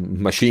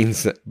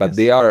machines, but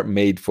they are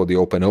made for the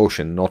open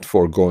ocean, not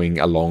for going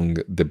along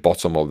the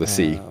bottom of the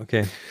sea.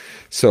 Okay.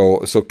 So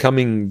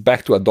coming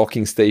back to a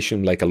docking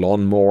station like a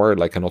lawnmower,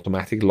 like an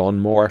automatic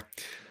lawnmower,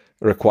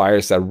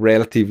 requires a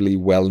relatively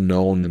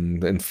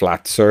well-known and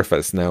flat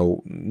surface.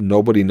 Now,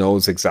 nobody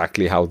knows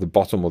exactly how the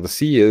bottom of the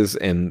sea is,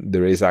 and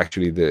there is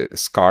actually the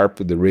scarp,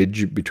 the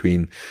ridge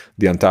between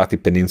the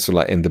Antarctic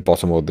Peninsula and the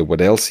bottom of the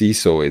Weddell Sea,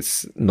 so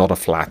it's not a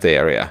flat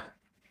area.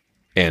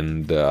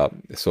 And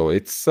so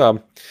it's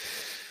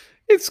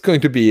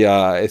going to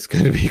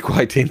be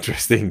quite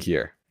interesting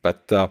here.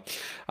 But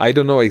I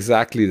don't know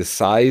exactly the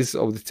size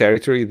of the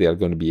territory they are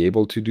going to be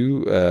able to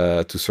do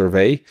to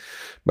survey.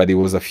 But it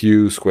was a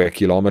few square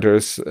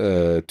kilometers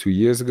 2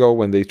 years ago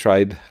when they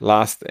tried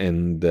last,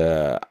 and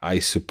I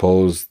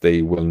suppose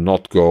they will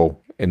not go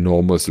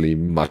enormously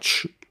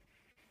much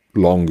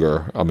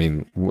longer. I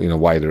mean, in a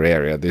wider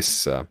area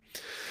this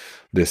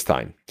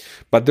time.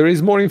 But there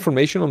is more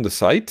information on the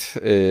site,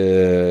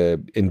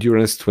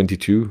 Endurance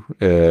 22,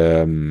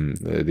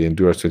 the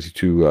Endurance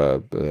 22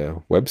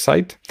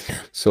 website.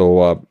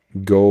 So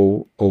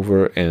go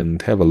over and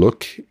have a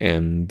look,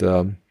 and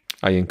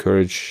I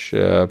encourage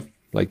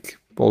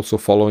also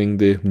following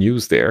the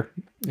news there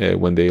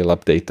when they'll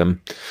update them,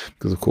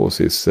 because of course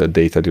it's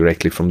data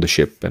directly from the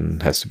ship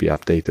and has to be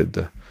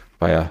updated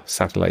via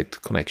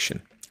satellite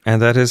connection.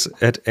 And that is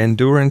at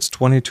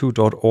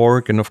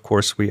endurance22.org, and of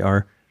course we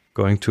are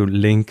going to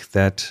link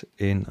that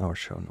in our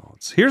show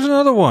notes. Here's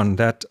another one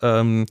that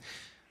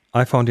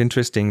I found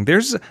interesting.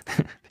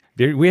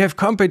 We have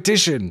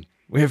competition.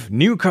 We have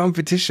new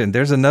competition.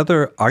 There's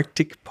another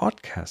Arctic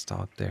podcast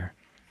out there.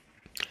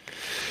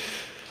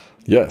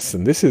 Yes,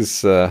 and this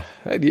is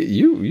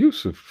you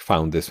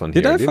found this one.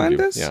 Did I find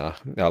this? Yeah.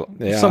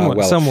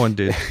 Someone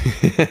did.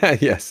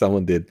 Yes,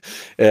 someone did.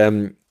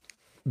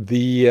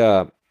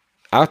 The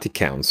Arctic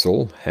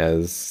Council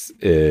has,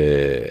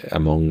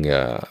 among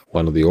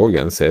one of the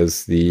organs,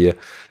 has the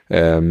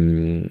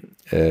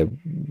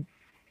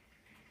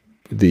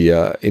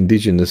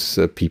Indigenous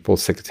People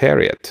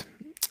Secretariat,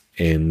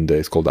 and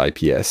it's called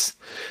IPS,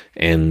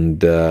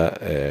 and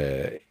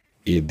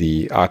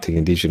the Arctic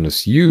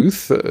Indigenous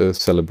Youth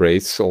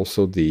celebrates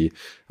also the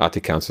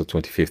Arctic Council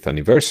 25th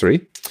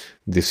anniversary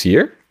this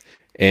year,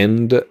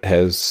 and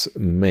has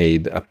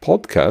made a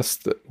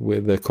podcast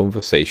with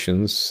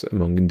conversations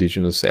among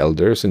indigenous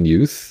elders and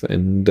youth,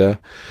 and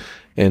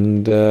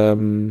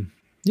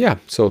yeah,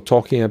 so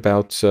talking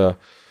about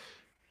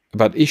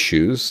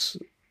issues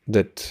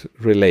that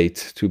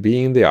relate to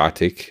being in the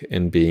Arctic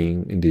and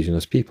being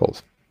indigenous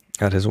peoples.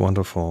 That is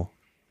wonderful.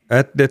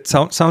 That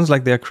sounds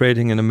like they're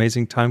creating an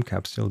amazing time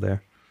capsule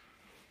there.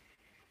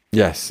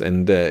 Yes,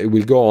 and it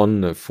will go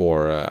on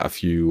for a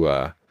few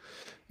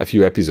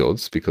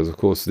episodes, because of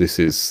course this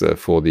is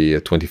for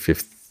the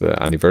 25th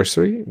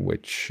anniversary,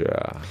 which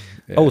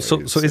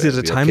so is it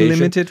a time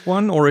limited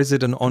one, or is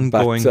it an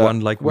ongoing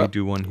one like we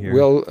do one here?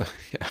 Well,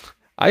 yeah,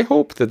 I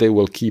hope that they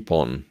will keep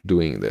on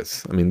doing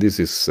this. I mean, this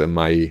is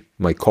my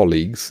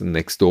colleagues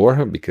next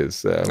door,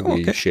 because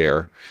we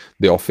share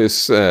the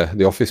office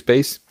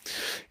space,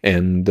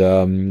 and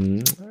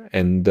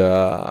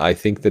I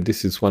think that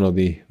this is one of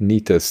the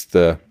neatest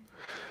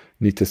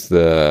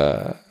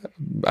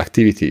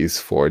activities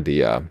for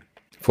the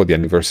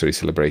anniversary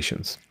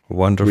celebrations.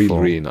 Wonderful,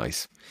 really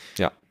nice.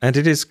 Yeah, and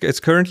it's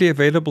currently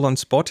available on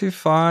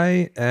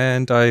Spotify,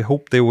 and I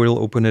hope they will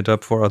open it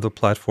up for other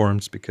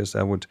platforms, because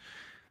that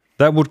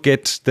would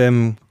get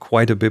them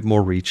quite a bit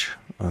more reach,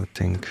 I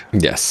think.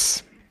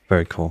 Yes,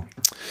 very cool,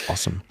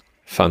 awesome,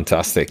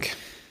 fantastic.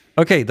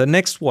 Okay, the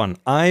next one,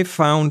 I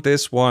found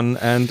this one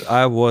and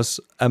I was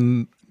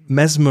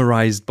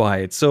mesmerized by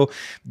it. So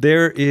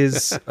there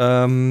is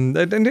and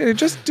it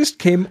just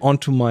came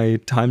onto my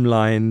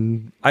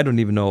timeline, I don't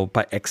even know,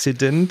 by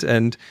accident,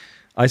 and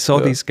I saw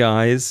these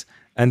guys,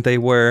 and they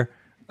were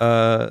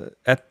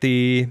at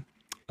the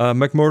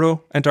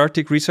McMurdo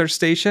Antarctic Research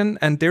Station,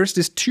 and there's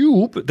this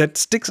tube that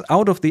sticks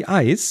out of the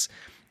ice,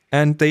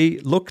 and they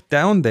look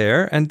down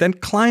there and then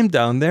climb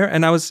down there,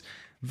 and I was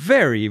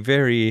very,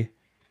 very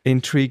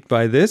intrigued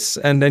by this.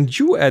 And then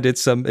you added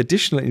some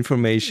additional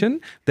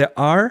information. There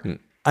are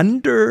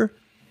under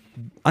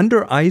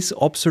ice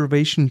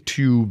observation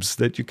tubes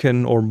that you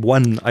can, or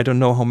one, I don't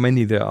know how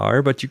many there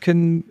are, but you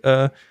can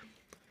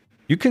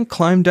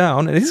climb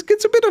down, and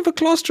it's a bit of a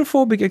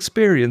claustrophobic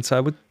experience, I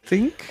would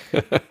think.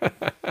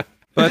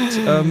 But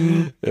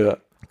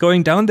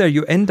going down there,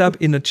 you end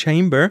up in a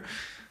chamber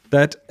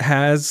that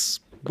has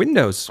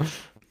windows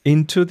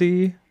into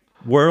the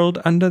world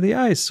under the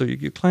ice. So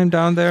you climb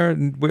down there,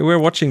 and we're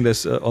watching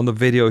this on the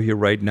video here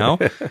right now.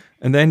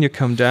 And then you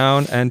come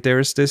down, and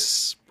there's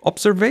this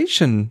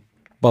observation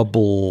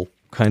bubble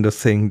kind of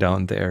thing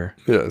down there.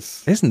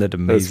 Yes. Isn't that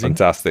amazing? That's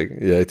fantastic.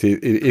 Yeah,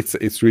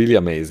 it's really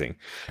amazing.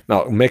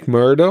 Now,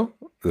 McMurdo,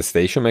 the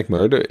station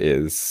McMurdo,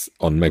 is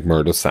on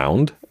McMurdo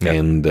Sound,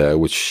 and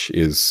which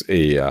is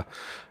a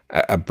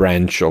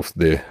branch of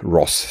the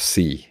Ross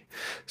Sea.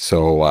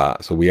 So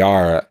we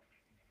are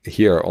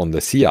here on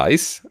the sea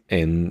ice,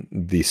 and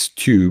this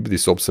tube,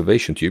 this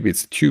observation tube,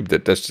 it's a tube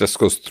that just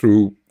goes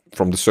through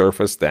from the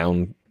surface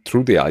down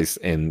through the ice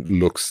and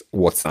looks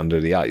what's under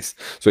the ice.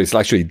 So it's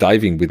actually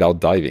diving without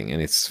diving, and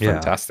it's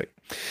fantastic.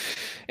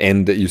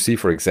 And you see,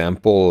 for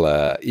example,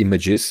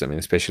 images, I mean,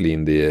 especially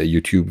in the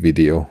YouTube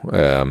video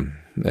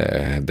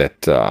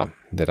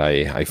that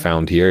I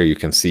found here, you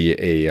can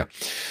see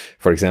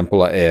for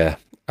example, a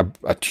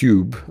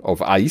tube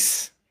of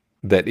ice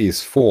that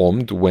is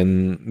formed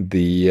when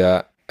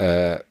the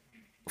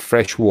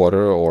fresh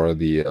water, or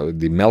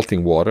the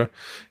melting water,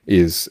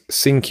 is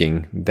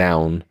sinking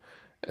down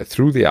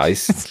through the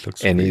ice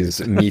and is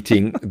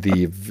meeting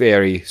the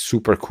very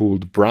super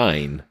cooled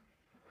brine.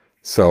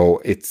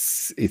 So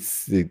it's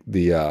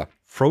the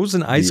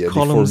frozen ice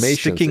column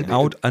sticking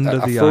out under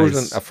the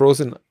ice. A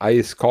frozen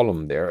ice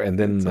column there, and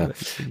then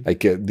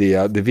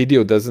the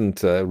video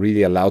doesn't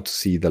really allow to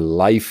see the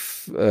life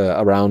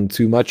around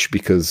too much,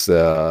 because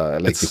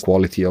the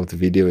quality of the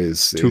video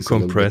is too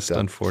compressed,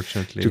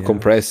 unfortunately. Too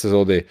compressed.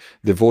 So the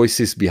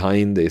voices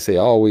behind, they say,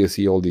 "Oh, we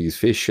see all these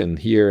fish and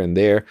here and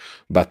there,"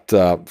 but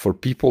for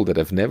people that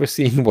have never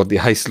seen what the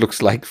ice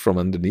looks like from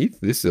underneath,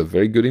 this is a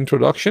very good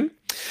introduction.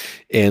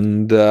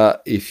 And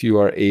if you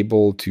are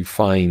able to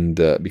find,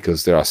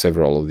 because there are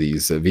several of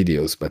these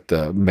videos, but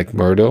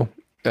McMurdo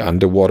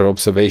underwater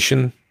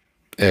observation,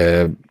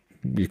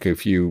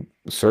 if you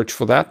search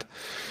for that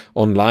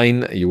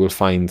online, you will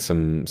find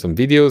some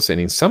videos, and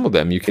in some of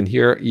them you can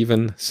hear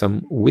even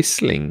some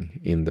whistling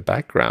in the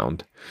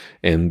background.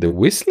 And the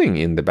whistling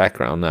in the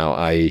background, now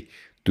I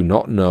do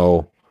not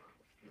know,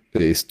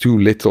 it is too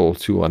little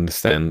to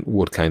understand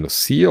what kind of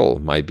seal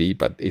might be,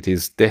 but it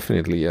is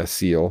definitely a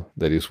seal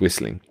that is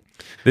whistling.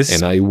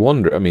 And I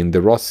wonder, I mean,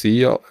 the Ross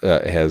seal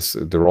has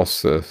the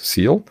Ross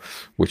seal,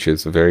 which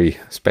is a very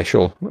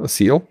special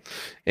seal,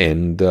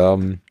 and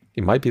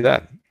it might be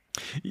that.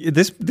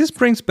 This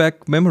brings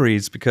back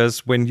memories,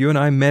 because when you and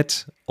I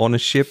met on a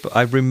ship,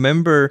 I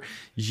remember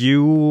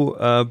you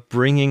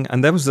bringing,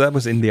 and that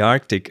was in the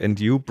Arctic,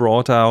 and you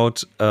brought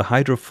out a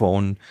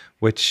hydrophone,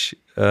 which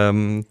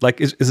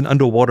is an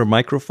underwater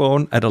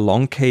microphone at a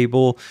long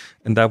cable,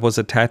 and that was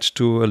attached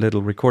to a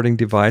little recording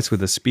device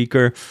with a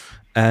speaker,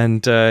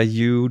 and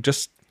you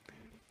just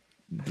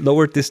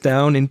lowered this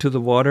down into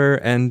the water,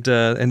 and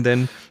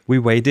then we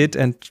waited,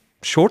 and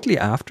shortly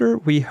after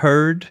we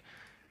heard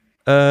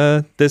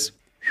this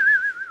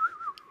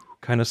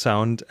kind of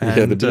sound, Yeah,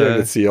 the and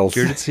bearded seals.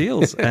 bearded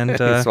seals, and In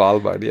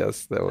Svalbard,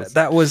 yes,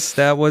 that was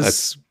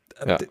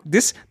yeah.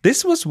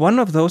 this was one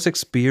of those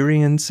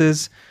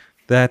experiences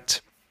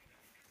that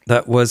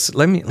was.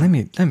 Let me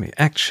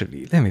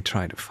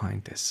try to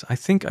find this. I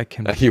think I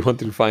can. You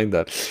wanted to find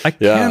that. I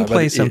can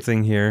play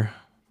something here.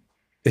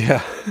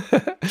 Yeah,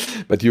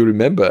 but you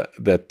remember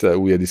that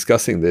we are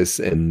discussing this,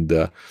 and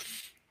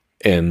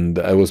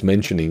I was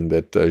mentioning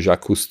that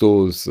Jacques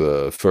Cousteau's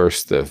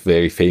first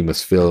very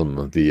famous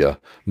film, the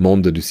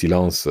Monde du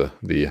Silence,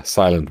 the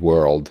Silent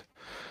World,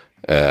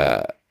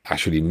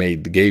 actually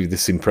gave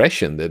this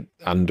impression that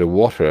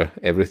underwater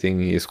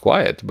everything is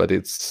quiet, but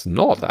it's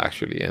not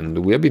actually.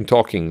 And we have been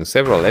talking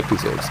several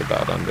episodes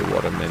about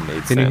underwater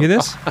man-made sound. Can you hear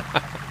this?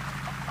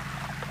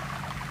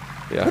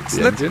 Yeah,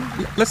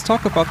 let's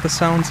talk about the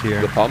sounds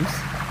here. The pumps.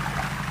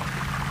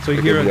 So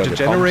you hear the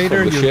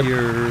generator, you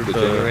hear the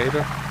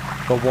generator,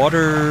 the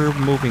water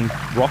moving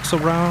rocks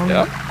around.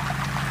 Yeah.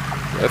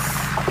 Yes.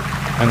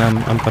 And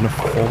I'm gonna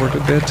forward a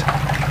bit.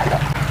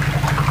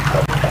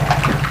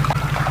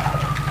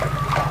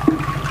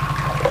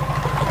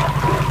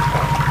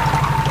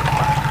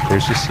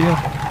 There's your seal.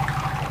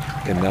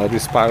 And now the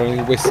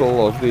spiraling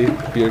whistle of the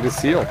bearded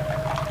seal,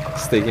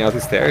 staking out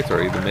his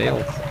territory, the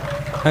males.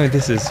 I mean,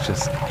 this is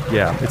just,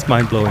 yeah, it's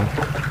mind-blowing.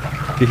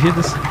 Do you hear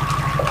this?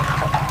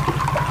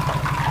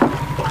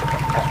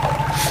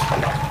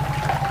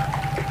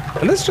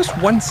 And that's just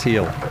one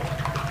seal.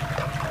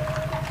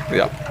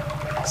 Yeah.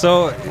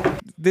 So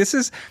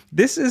this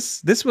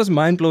was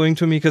mind-blowing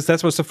to me, because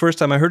that was the first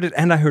time I heard it,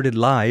 and I heard it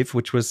live,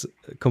 which was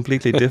a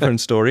completely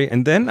different story.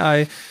 And then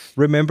I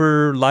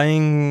remember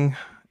lying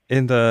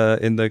in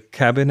the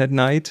cabin at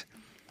night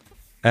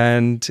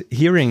and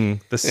hearing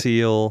the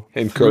seal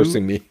and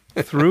cursing me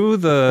through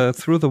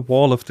the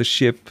wall of the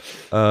ship,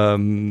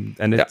 and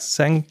it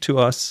sang to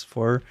us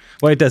for,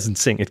 well, it doesn't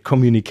sing, it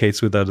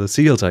communicates with other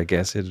seals, I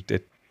guess.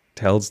 It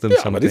tells them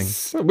something.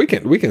 But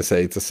we can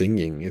say it's a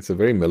singing. It's a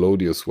very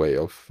melodious way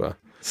of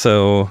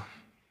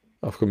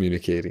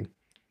communicating.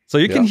 So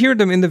you can hear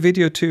them in the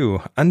video too,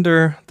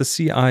 under the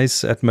sea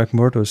ice at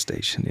McMurdo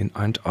Station in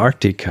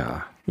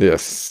Antarctica.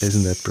 Yes,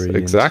 isn't that brilliant?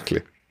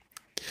 Exactly.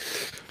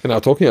 And now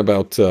talking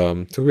about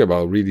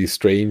really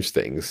strange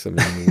things. I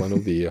mean, one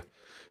of the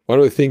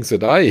things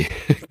that I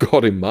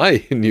got in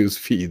my news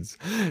feeds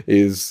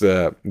is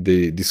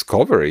the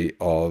discovery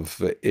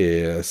of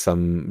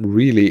some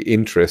really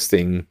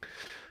interesting.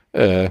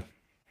 They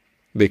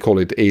call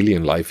it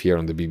alien life here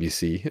on the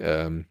BBC.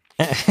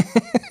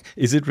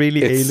 Is it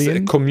really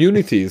alien?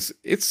 Communities.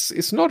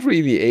 It's not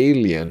really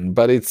alien,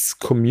 but it's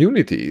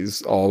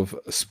communities of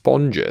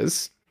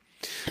sponges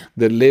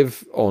that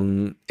live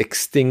on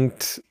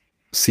extinct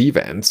sea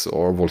vents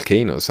or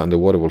volcanoes,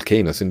 underwater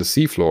volcanoes in the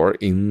seafloor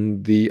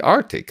in the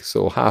Arctic.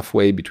 So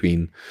halfway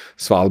between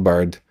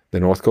Svalbard, the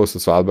north coast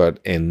of Svalbard,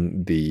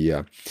 and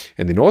the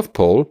North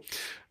Pole,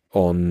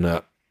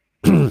 on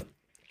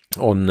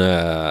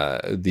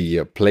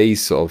the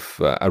place of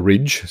a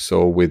ridge.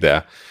 So with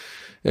a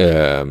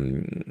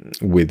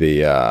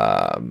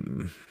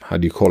how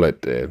do you call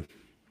it?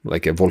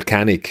 Like a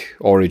volcanic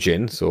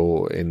origin,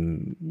 so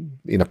in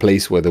a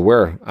place where there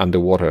were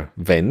underwater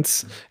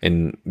vents,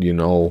 and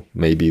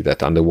maybe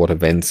that underwater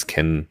vents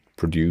can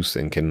produce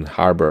and can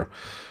harbor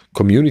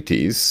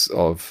communities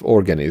of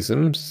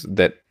organisms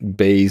that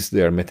base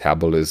their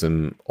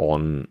metabolism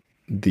on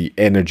the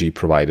energy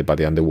provided by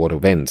the underwater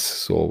vents,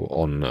 so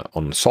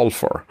on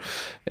sulfur,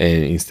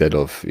 and instead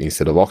of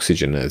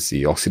oxygen as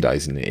the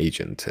oxidizing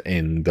agent,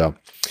 and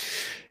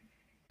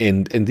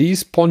these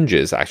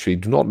sponges actually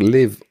do not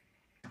live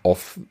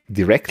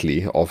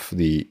directly off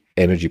the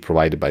energy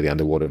provided by the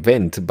underwater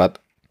vent, but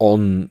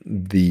on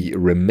the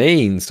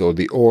remains or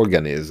the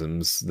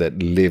organisms that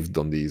lived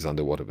on these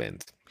underwater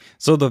vents.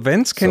 So the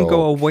vents can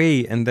go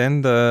away, and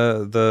then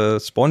the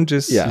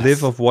sponges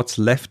live of what's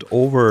left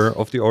over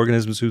of the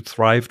organisms who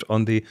thrived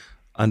on the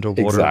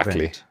underwater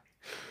vent.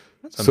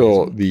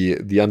 So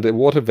the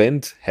underwater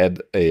vent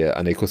had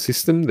an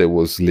ecosystem that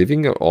was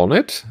living on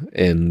it,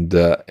 and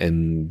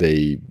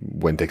they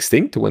went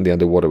extinct when the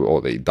underwater, or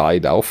they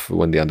died off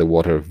when the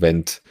underwater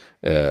vent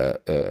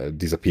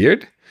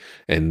disappeared,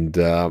 and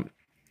the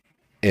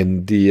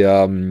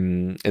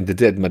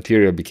dead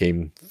material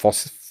became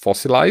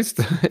fossilized,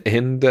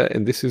 and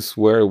this is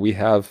where we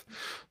have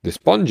the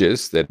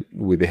sponges that,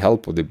 with the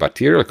help of the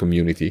bacterial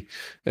community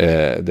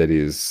that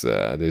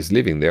is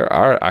living there,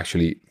 are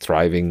actually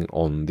thriving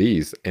on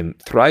these. And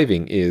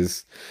thriving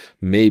is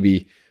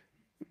maybe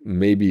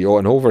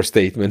an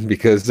overstatement,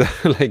 because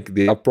like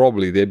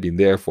they've been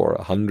there for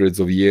hundreds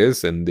of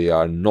years, and they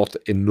are not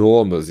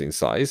enormous in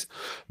size,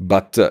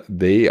 but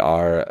they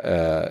are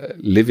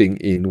living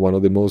in one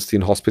of the most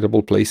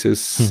inhospitable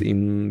places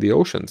in the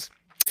oceans.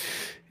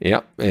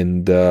 Yeah,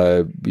 and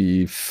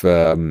if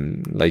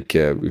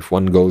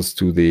one goes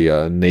to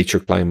the Nature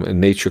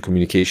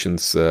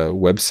Communications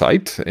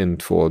website,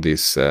 and for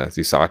this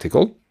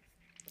article,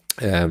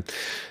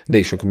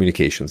 nation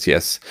communications,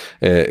 yes,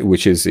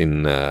 which is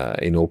in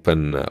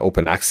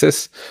open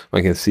access.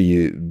 One can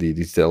see the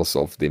details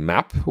of the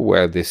map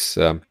where this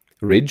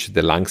ridge,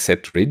 the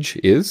Langset Ridge,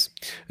 is,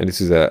 and this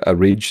is a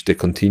ridge that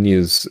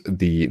continues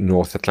the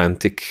North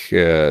Atlantic,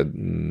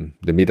 the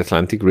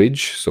Mid-Atlantic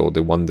Ridge, so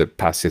the one that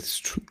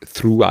passes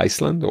through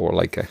Iceland, or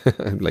like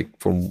like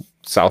from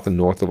south and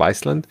north of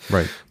Iceland,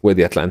 right, where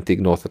the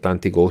North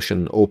Atlantic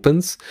Ocean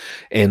opens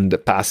and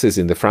passes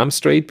in the Fram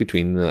Strait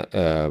between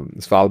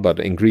Svalbard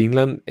and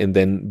Greenland, and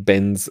then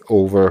bends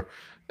over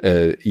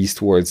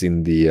eastwards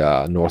in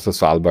the north of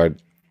Svalbard,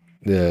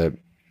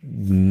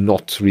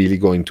 not really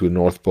going to the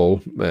North Pole.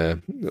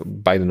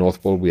 By the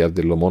North Pole, we have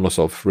the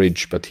Lomonosov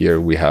Ridge, but here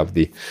we have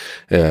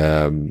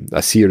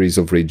a series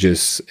of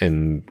ridges,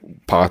 and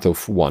part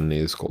of one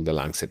is called the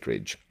Langset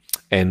Ridge.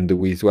 And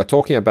we were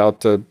talking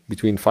about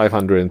between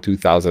 500 and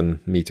 2,000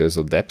 meters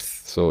of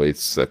depth, so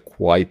it's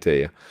quite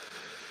a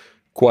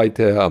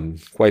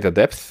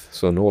depth.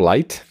 So no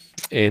light,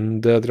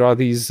 and there are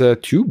these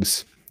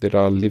tubes that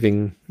are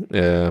living.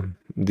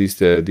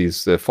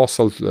 These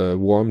fossil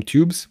worm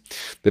tubes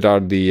that are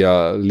the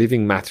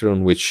living matter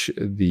on which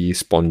the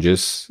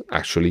sponges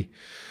actually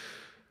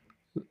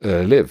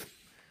live,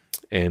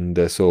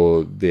 and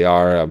so they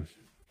are.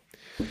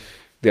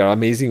 They are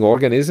amazing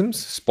organisms.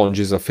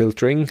 Sponges are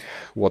filtering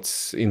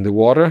what's in the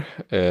water,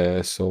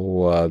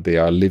 so they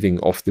are living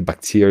off the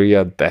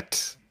bacteria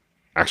that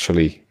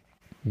actually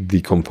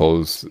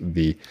decompose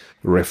the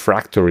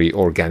refractory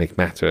organic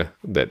matter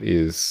that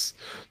is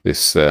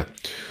these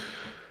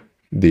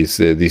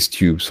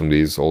tubes from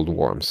these old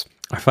worms.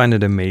 I find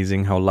it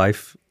amazing how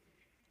life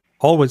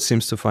always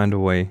seems to find a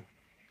way.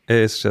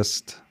 It's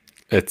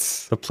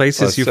the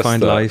places you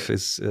find life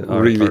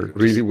are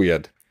really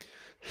weird.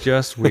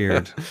 Just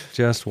weird,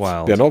 just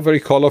wild. They're not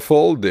very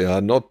colorful. They are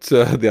not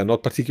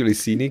particularly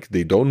scenic.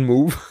 They don't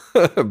move,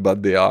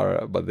 but they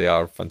are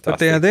fantastic. But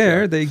they are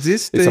there. They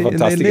exist. It's a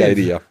fantastic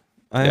idea.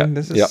 And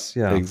this is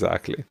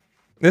exactly.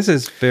 This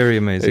is very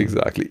amazing.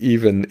 Exactly.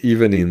 Even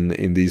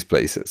in these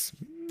places.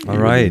 All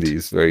right. In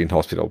these very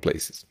inhospitable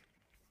places.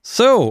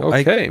 So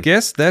okay. I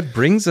guess that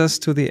brings us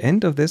to the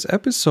end of this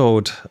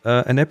episode.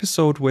 An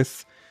episode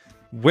with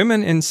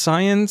women in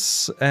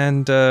science,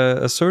 and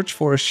a search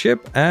for a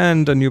ship,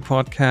 and a new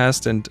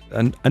podcast, and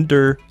an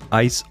under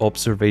ice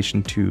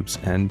observation tubes,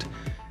 and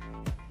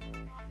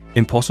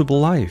impossible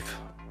life.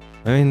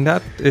 I mean,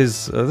 that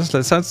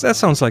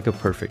sounds like a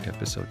perfect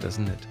episode,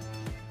 doesn't it?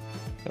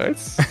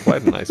 It's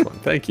quite a nice one.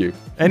 Thank you.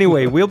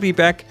 Anyway, we'll be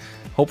back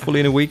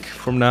hopefully in a week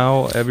from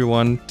now.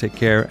 Everyone, take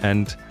care,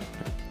 and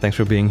thanks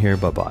for being here.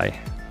 Bye-bye.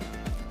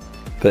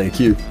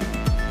 Thank you.